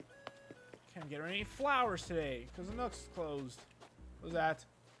 Can't get any flowers today because the Nook's closed. What was that?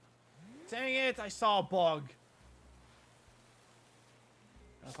 Dang it, I saw a bug.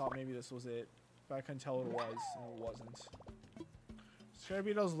 I thought maybe this was it, but I couldn't tell what it was, and it wasn't. Scarab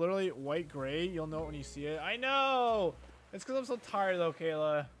is literally white-gray. You'll know it when you see it. I know! It's because I'm so tired, though,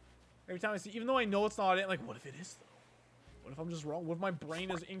 Kayla. Every time I see, even though I know it's not it, I'm like, what if it is, though? What if I'm just wrong? What if my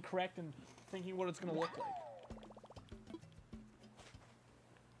brain is incorrect in thinking what it's going to look like?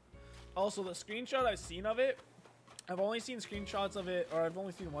 Also, the screenshot I've seen of it, I've only seen screenshots of it, or I've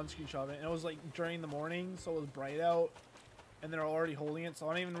only seen one screenshot of it, and it was, like, during the morning, so it was bright out, and they're already holding it, so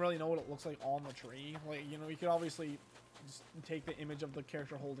I don't even really know what it looks like on the tree. Like, you know, you could obviously just take the image of the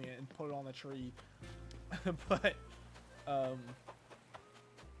character holding it and put it on the tree. But, I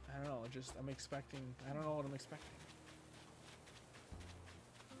don't know, just, I'm expecting, I don't know what I'm expecting.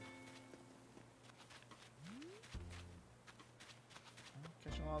 I'm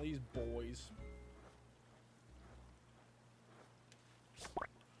catching all these boys.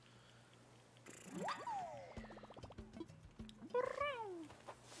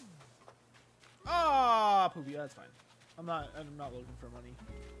 Ah, poopy, that's fine. I'm not looking for money.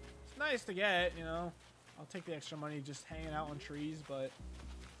 It's nice to get, you know. I'll take the extra money just hanging out on trees, but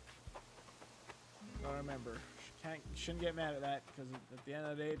gotta remember, shouldn't get mad at that because at the end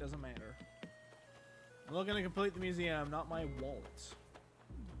of the day, it doesn't matter. I'm looking to complete the museum, not my wallet.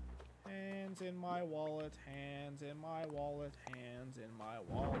 Hands in my wallet, hands in my wallet, hands in my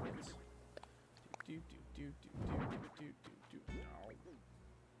wallet. Do do do do do do do do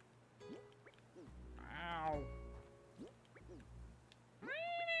do. Ow.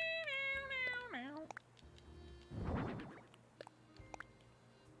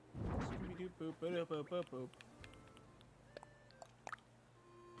 Scooby-Doo boop boop boop boop boop.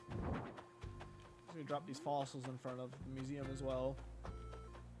 I'm gonna drop these fossils in front of the museum as well.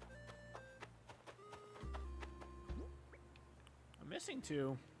 I'm missing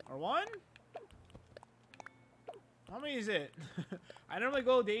 2 or 1. How many is it? I normally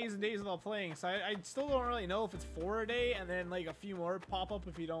go days and days without playing, so I still don't really know if it's 4 a day and then like a few more pop up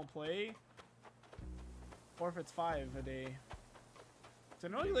if you don't play, or if it's 5 a day. So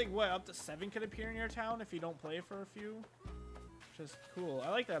I know like what, up to 7 could appear in your town if you don't play for a few, which is cool.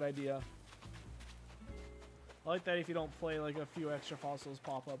 I like that idea. I like that if you don't play, like a few extra fossils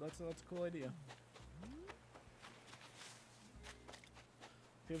pop up. That's a cool idea.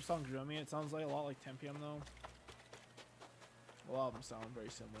 Favorite song grew on me. It sounds like a lot like 10 PM though. A lot of them sound very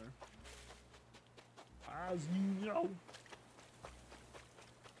similar. As you know.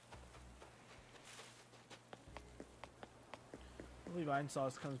 Levi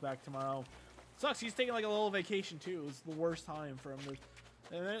Sauce comes back tomorrow. Sucks, he's taking like a little vacation too. It's the worst time for him to...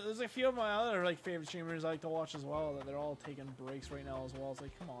 And there's a few of my other like favorite streamers I like to watch as well that they're all taking breaks right now as well. It's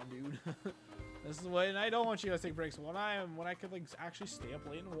like, come on, dude. This is what, and I don't want you guys to take breaks when I could like actually stay up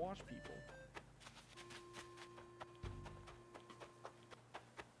late and watch people.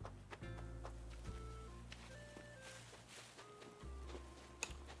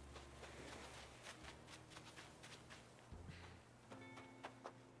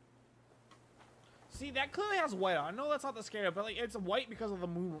 See, that clearly has white on. I know that's not the Scarab, but like it's white because of the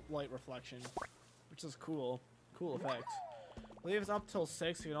moonlight reflection, which is cool. Cool effect. I believe it's up till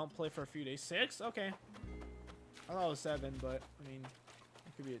 6 if you don't play for a few days. 6? Okay. I thought it was 7, but I mean,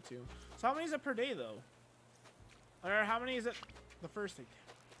 it could be at 2. So how many is it per day though? Or how many is it the first day?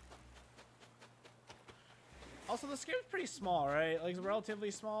 Also, the Scarab's pretty small, right? Like, it's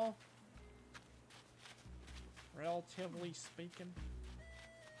relatively small. Relatively speaking.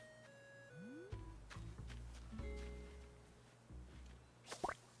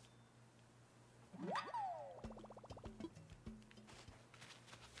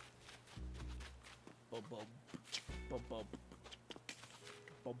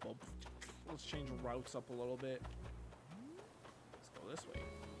 Let's change routes up a little bit. Let's go this way.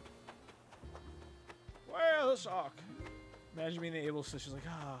 Where the shock? Imagine being the able sister's like,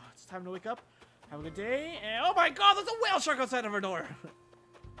 ah, it's time to wake up. Have a good day. And oh my god, there's a whale shark outside of our door.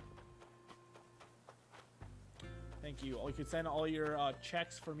 Thank you. You could send all your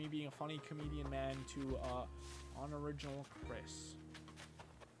checks for me being a funny comedian man to UnoriginalChris.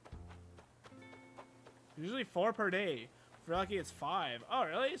 Usually 4 per day. If you're lucky, it's 5. Oh,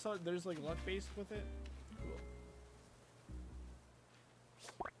 really? So there's like luck based with it? Cool.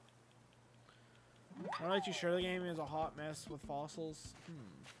 I'm not too sure the game is a hot mess with fossils.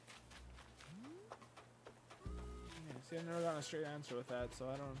 Yeah, see, I've never gotten a straight answer with that, so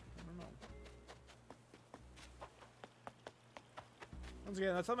I don't know. Once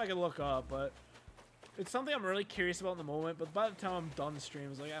again, that's something I could look up, but it's something I'm really curious about in the moment. But by the time I'm done the stream,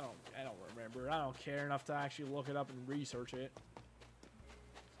 it's like I don't remember. I don't care enough to actually look it up and research it.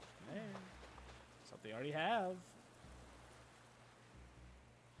 Man, something I already have.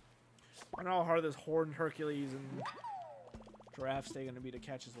 I don't know how hard this Horned Hercules and Giraffe Stay going to be to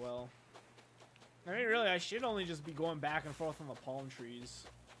catch as well. I mean, really, I should only just be going back and forth on the palm trees.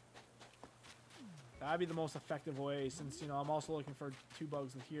 That'd be the most effective way, since, you know, I'm also looking for 2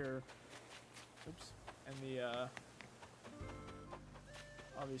 bugs in here. Oops. And the,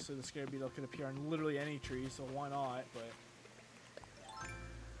 obviously the Scarab beetle could appear on literally any tree, so why not, but...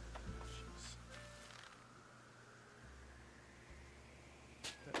 Jeez.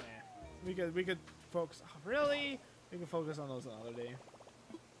 But, nah. We could focus... Oh, really? We can focus on those another day.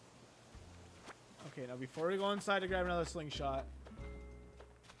 Okay, now before we go inside to grab another slingshot...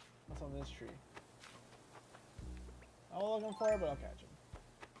 What's on this tree? I'm looking for it, but I'll catch him.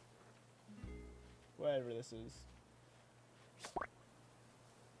 Whatever this is.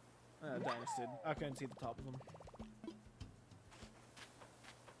 Dynasted. I couldn't see the top of them.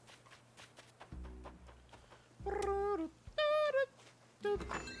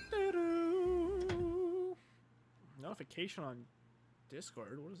 Notification on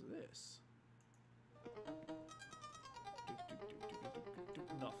Discord? What is this?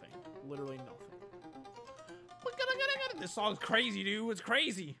 Nothing. Literally nothing. This song's crazy, dude. It's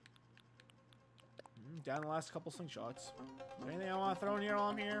crazy. Down the last couple slingshots. Is there anything I want to throw in here while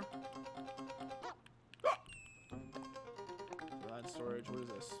I'm here? Land storage. What is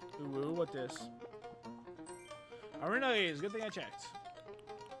this? Ooh, what this? Arena is. Good thing I checked.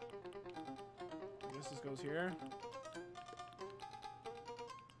 I guess this goes here.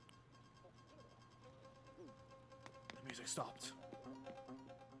 The music stopped.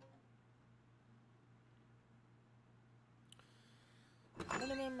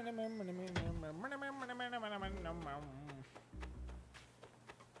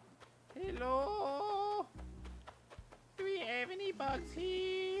 Hello? Do we have any bugs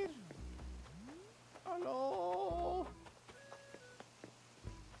here? Hello?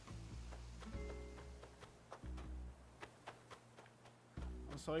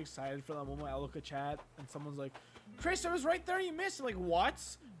 I'm so excited for that moment. I look at chat and someone's like, Chris, I was right there, you missed. I'm like, what?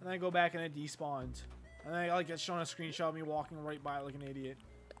 And then I go back and it despawned. And then I like get shown a screenshot of me walking right by it like an idiot.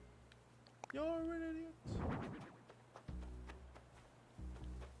 You're an idiot.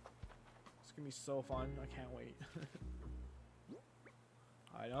 It's gonna be so fun. I can't wait.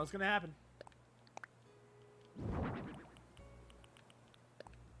 I know it's gonna happen.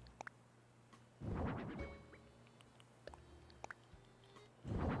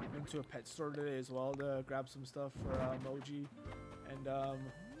 Went to a pet store today as well to grab some stuff for Moji, and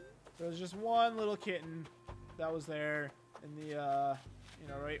there was just one little kitten that was there in the you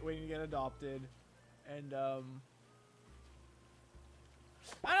know, right waiting to get adopted, and I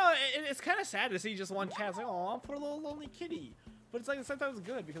don't know, it's kind of sad to see just one cat. It's like, oh, poor little lonely kitty. But it's like sometimes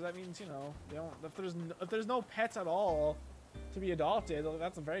good because that means, you know, they don't, if there's no pets at all to be adopted,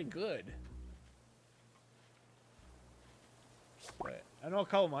 that's very good. But I know a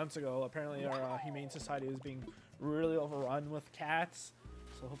couple months ago, apparently our humane society was being really overrun with cats,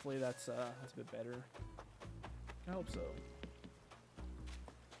 so hopefully that's a bit better. I hope so.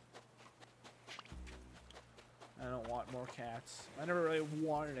 I don't want more cats. I never really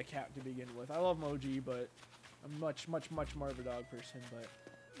wanted a cat to begin with. I love Moji, but I'm much more of a dog person. But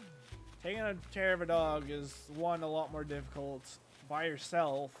taking care of a dog is, 1, a lot more difficult by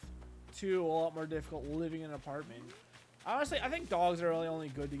yourself. 2, a lot more difficult living in an apartment. Honestly, I think dogs are really only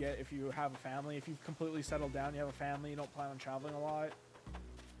good to get if you have a family. If you've completely settled down, you have a family, you don't plan on traveling a lot.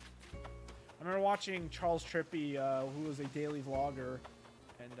 I remember watching Charles Trippy, who was a daily vlogger.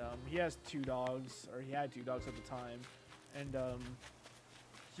 And he has 2 dogs, or he had 2 dogs at the time, and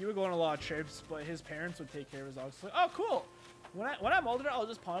he would go on a lot of trips, but his parents would take care of his dogs. So, oh, cool! When I'm older, I'll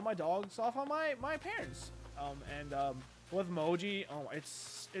just pawn my dogs off on my parents. With Moji, oh,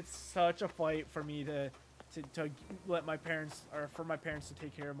 it's such a fight for me to to let my parents, or for my parents to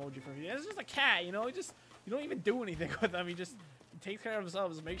take care of Moji for a few days. It's just a cat, you know. You don't even do anything with him. He just takes care of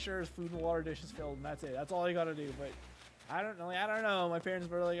himself. Make sure his food and water dish is filled, and that's it. That's all you gotta do. But I don't know. My parents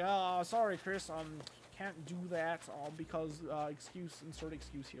were like, oh, sorry, Chris, can't do that, because insert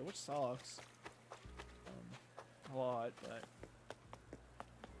excuse here, which sucks a lot, but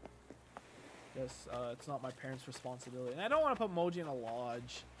guess it's not my parents' responsibility. And I don't want to put Moji in a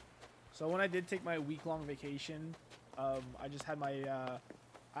lodge. So when I did take my week-long vacation, I just had my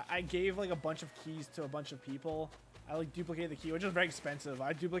I gave like a bunch of keys to a bunch of people. I like duplicated the key, which is very expensive.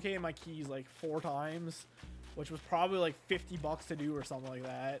 I duplicated my keys like 4 times, which was probably like $50 to do or something like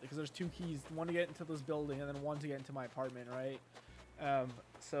that, because there's 2 keys, one to get into this building and then one to get into my apartment, right?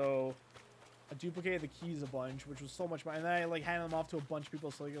 So I duplicated the keys a bunch, which was so much money, and then I like handed them off to a bunch of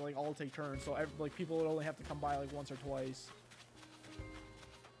people so they could like all take turns, so like people would only have to come by like once or twice.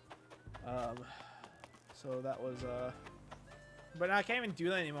 So that was but I can't even do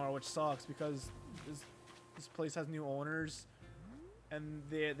that anymore, which sucks, because this place has new owners, and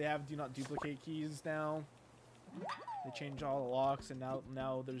they have do not duplicate keys now. They changed all the locks, and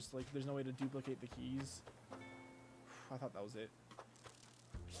now there's no way to duplicate the keys. I thought that was it.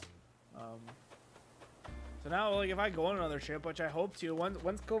 So now, like, if I go on another trip, which I hope to,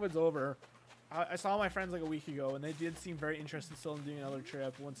 once COVID's over, I saw my friends like a week ago, and they did seem very interested still in doing another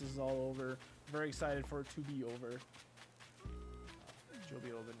trip once this is all over. Very excited for it to be over. Which will be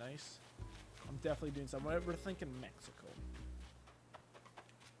a little bit nice. I'm definitely doing something. We're thinking Mexico.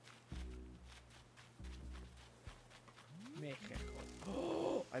 Mexico.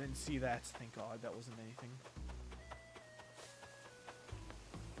 Oh, I didn't see that. Thank God that wasn't anything.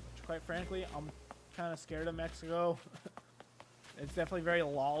 Which, quite frankly, I'm kind of scared of Mexico. It's definitely very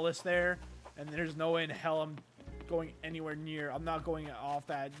lawless there, and there's no way in hell I'm going anywhere near. I'm not going off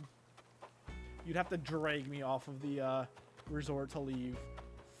that. You'd have to drag me off of the resort to leave.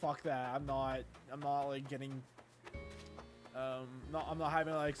 Fuck that. I'm not like getting. I'm not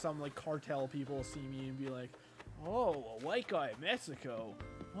having like some like cartel people see me and be like, oh, a white guy in Mexico.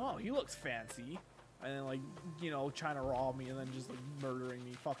 Oh, he looks fancy. And then, like, you know, trying to rob me and then just, like, murdering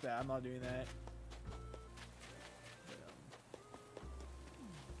me. Fuck that. I'm not doing that.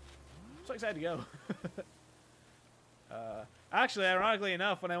 I'm so excited to go. Actually, ironically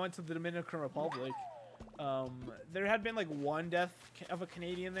enough, when I went to the Dominican Republic, there had been, like, 1 death of a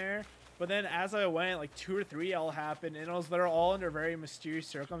Canadian there. But then as I went, like, 2 or 3 all happened. And they're all under very mysterious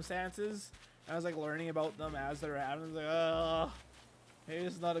circumstances. I was like learning about them as they're happening. I was like, oh, hey,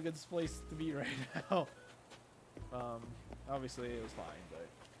 this is not a good place to be right now. Obviously it was fine, but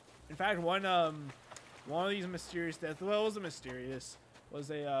in fact, one of these mysterious deaths. Well, it wasn't mysterious. Was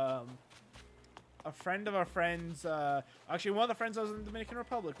a friend of a friend's. Actually, one of the friends I was in the Dominican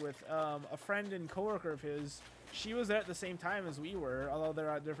Republic with. A friend and coworker of his. She was there at the same time as we were, although they're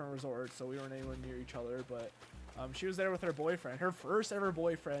at different resorts, so we weren't anywhere near each other. But she was there with her boyfriend, her first ever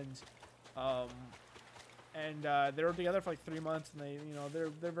boyfriend. They were together for like 3 months, and they, you know,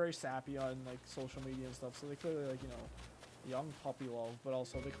 they're very sappy on like social media and stuff, so they clearly, like, you know, young puppy love, but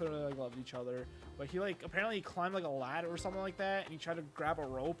also they clearly like loved each other. But he like apparently he climbed like a ladder or something like that, and he tried to grab a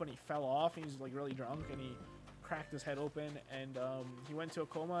rope and he fell off, and he was like really drunk, and he cracked his head open, and he went into a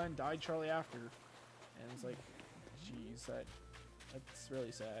coma and died shortly after. And it's like, jeez, that's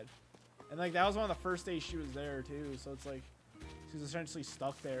really sad. And like that was one of the first days she was there too, so it's like she was essentially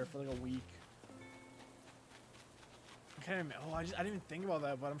stuck there for like a week. I can't even, I didn't even think about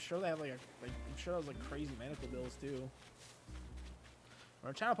that, but I'm sure they have like I'm sure that was like crazy medical bills too.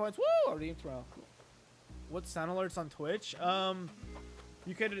 Our channel points, woo! Already tomorrow. What sound alerts on Twitch?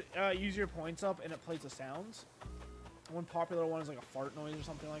 You could use your points up and it plays the sounds. One popular one is like a fart noise or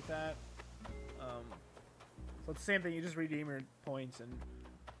something like that. So it's the same thing. You just redeem your points and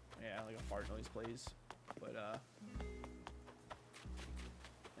yeah, like a fart noise plays. But yeah,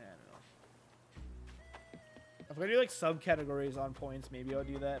 I don't know. If I do like subcategories on points, maybe I'll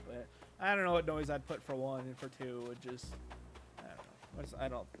do that. But I don't know what noise I'd put for 1 and for 2. It just, I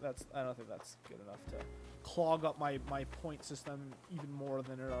don't know. I don't think that's good enough to clog up my point system even more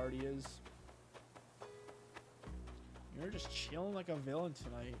than it already is. You're just chilling like a villain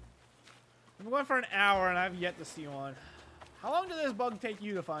tonight. I'm going for an hour and I've yet to see one. How long did this bug take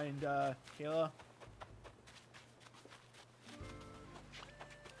you to find, Kayla?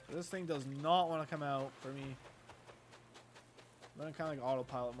 This thing does not want to come out for me. I'm in kind of like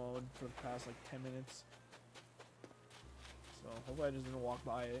autopilot mode for the past like 10 minutes. So hopefully I just didn't walk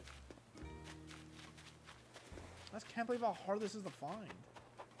by it. I just can't believe how hard this is to find.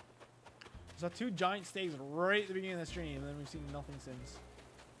 There's 2 giant steaks right at the beginning of the stream, and then we've seen nothing since.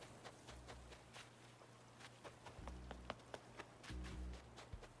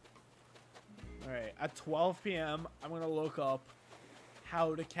 Alright, at 12 p.m., I'm going to look up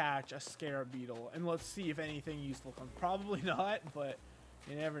how to catch a scarab beetle. And let's see if anything useful comes. Probably not, but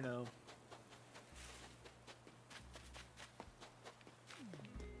you never know.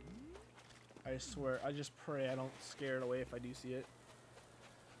 I swear, I just pray I don't scare it away if I do see it.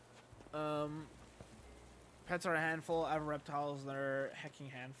 Pets are a handful. I have reptiles that are a hecking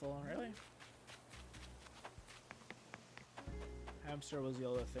handful. Really? Hamster was the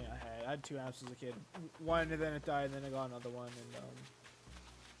other thing I had. I had 2 hamsters as a kid. One, and then it died, and then I got another one, and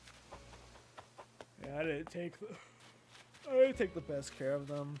yeah, I didn't take the best care of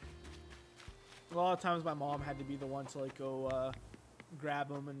them. A lot of times, my mom had to be the one to like go grab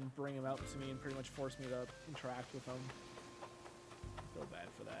them and bring them out to me, and pretty much force me to interact with them. I feel bad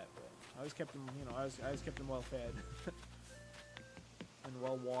for that, but I always kept them, you know, I always kept them well fed and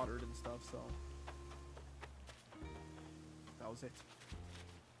well watered and stuff. So. That was it.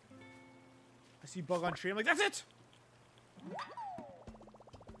 I see bug on tree. I'm like, that's it!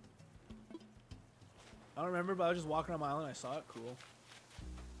 I don't remember, but I was just walking on my island. I saw it. Cool.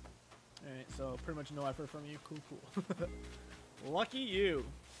 Alright, so pretty much no effort from you. Cool, cool. Lucky you.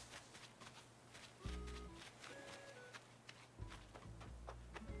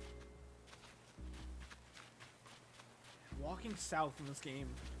 Walking south in this game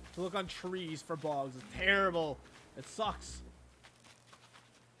to look on trees for bugs is terrible. It sucks.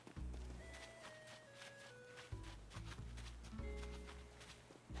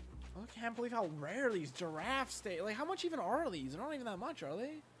 I can't believe how rare these giraffes stay. Like, how much even are these? They're not even that much, are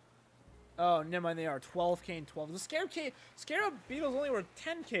they? Oh, never mind. They are 12k and 12. The Scarab beetles only worth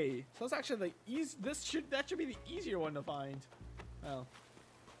 10k. So that's actually the easy. That should be the easier one to find. Well,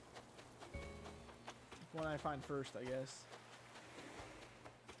 one I find first, I guess.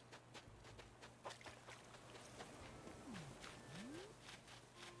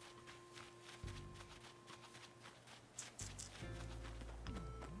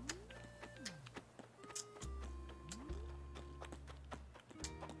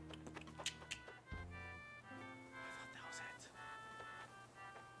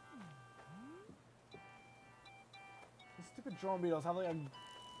 Stupid drone beetles have like a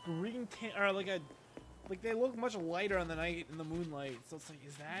green tint, or like they look much lighter on the night in the moonlight. So it's like,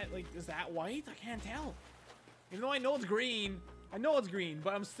 is that white? I can't tell. Even though I know it's green,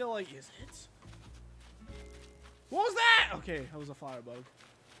 but I'm still like, is it? What was that? Okay, that was a flower bug.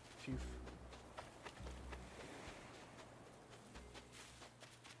 Phew.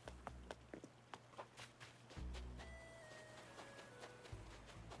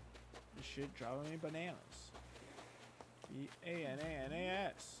 This shit driving me bananas.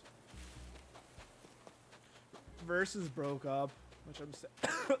 B-A-N-A-N-A-S. Versus broke up, which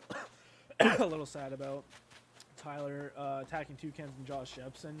I'm a little sad about. Tyler attacking Toucans and Josh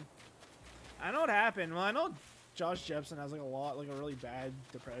Jepson. I know what happened. Well, I know Josh Jepson has like a really bad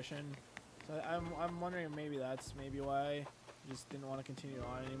depression. So I'm wondering if maybe that's why he just didn't want to continue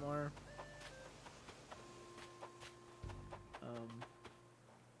on anymore.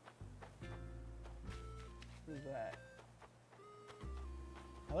 Who's that?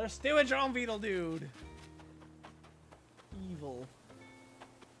 Oh, there's stupid drone beetle dude. Evil.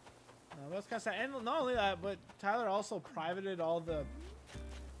 That's kind of sad. And not only that, but Tyler also privated all the.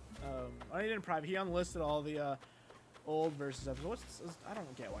 He didn't private. He unlisted all the old versus episodes. I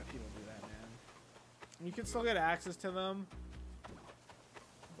don't get why people do that, man. You can still get access to them,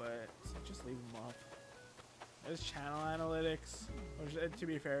 but just leave them up. There's channel analytics, which, to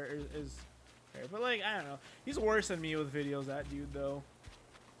be fair, is fair. But like, I don't know. He's worse than me with videos. That dude, though.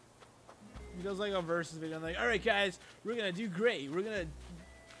 He does like a versus video. I'm like, all right, guys, we're gonna do great. We're gonna.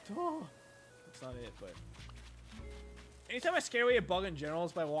 Oh, that's not it, but. Anytime I scare away a bug in general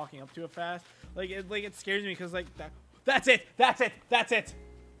is by walking up to it fast. Like it scares me because like that's it.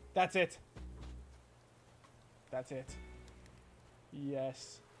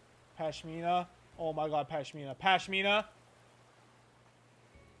 Yes. Pashmina. Oh my god, Pashmina. Pashmina.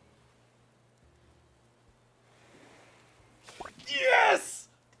 Yes!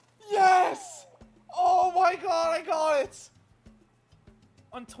 Yes! Oh my god, I got it!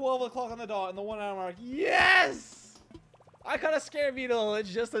 On 12 o'clock on the dot in the 1 hour mark. Yes! I got a scare beetle. It's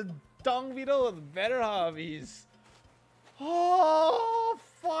just a dung beetle with better hobbies. Oh,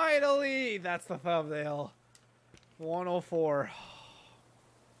 finally! That's the thumbnail. 104.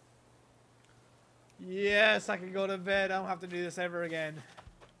 Yes, I can go to bed. I don't have to do this ever again.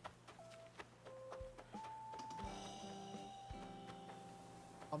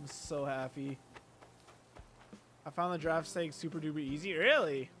 I'm so happy. I found the draft stake super duper easy.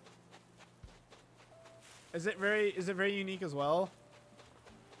 Really? Is it very unique as well?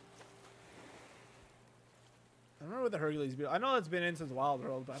 what the Hercules be. I know it's been in since Wild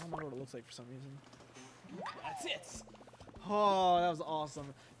World, but I don't remember what it looks like for some reason. That's it. Oh, that was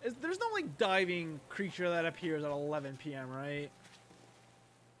awesome. There's no like diving creature that appears at 11 p.m., right?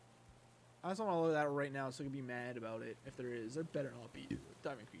 I just want to look at that right now so I can be mad about it. If there is, there better not be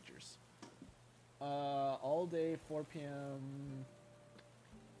diving creatures. All day 4 p.m.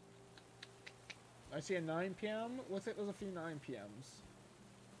 I see a 9 p.m. Looks like there's a few 9 p.m.s.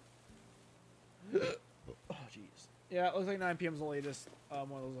 Oh, jeez. Yeah, it looks like 9 p.m. is the latest one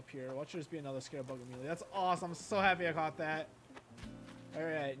of those up here. Watch there just be another Scarab bug immediately. That's awesome. I'm so happy I caught that.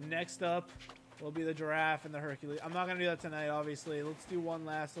 Alright, next up will be the giraffe and the Hercules. I'm not going to do that tonight, obviously. Let's do one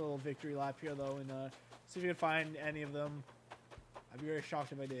last little victory lap here, though, and see if we can find any of them. I'd be very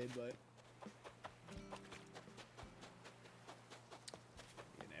shocked if I did, but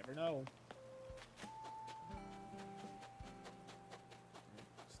you never know.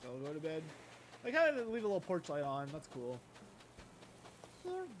 Still go to bed. I kind of leave a little porch light on. That's cool.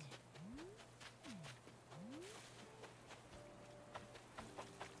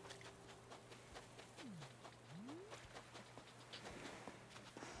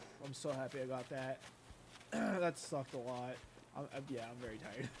 I'm so happy I got that. That sucked a lot. Yeah, I'm very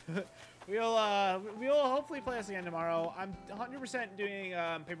tired. we'll hopefully play this again tomorrow. I'm 100% doing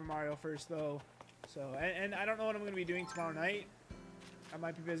Paper Mario first though. So and I don't know what I'm going to be doing tomorrow night. I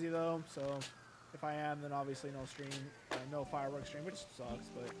might be busy though, so if I am, then obviously no stream, no fireworks stream, which sucks,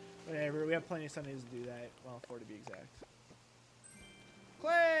 but whatever. We have plenty of Sundays to do that. Well, 4 to be exact.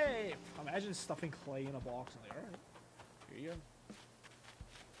 Clay! Imagine stuffing clay in a box and like, alright, here you go.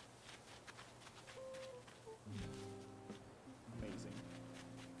 Amazing.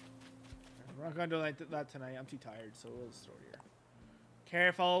 We're not gonna do that tonight. I'm too tired, so we'll just throw it here.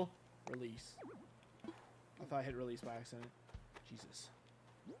 Careful. Release. I thought I hit release by accident. Jesus.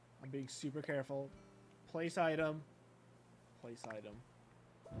 I'm being super careful. Place item. Place item.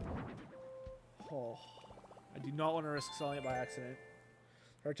 Oh. I do not want to risk selling it by accident.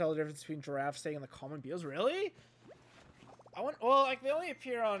 Or tell the difference between giraffes staying in the common beetles. Really? Well, like, they only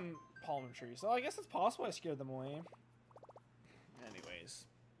appear on palm trees, so I guess it's possible I scared them away. Anyways.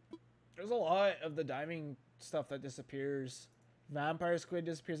 There's a lot of the diving stuff that disappears. Vampire squid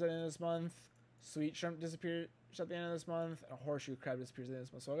disappears at the end of this month. Sweet shrimp disappears at the end of this month. And a horseshoe crab disappears at the end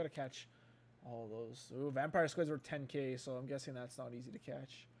of this month. So I gotta catch all of those. Ooh, vampire squids were 10k, so I'm guessing that's not easy to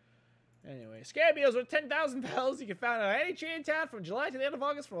catch. Anyway, Scarab beetles were 10,000 bells. You can find on any tree in town from July to the end of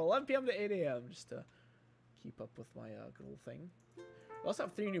August from 11 p.m. to 8 a.m. Just to keep up with my good little thing. We also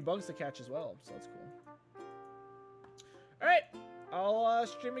have 3 new bugs to catch as well, so that's cool. Alright, I'll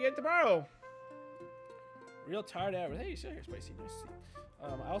stream again tomorrow. Real tired out. Hey, you still here, Spicy? Nice to see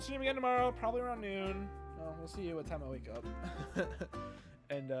you. I'll stream again tomorrow, probably around noon. We'll see what time I wake up.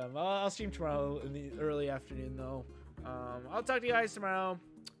 And I'll stream tomorrow in the early afternoon, though. I'll talk to you guys tomorrow.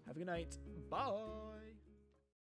 Have a good night. Bye.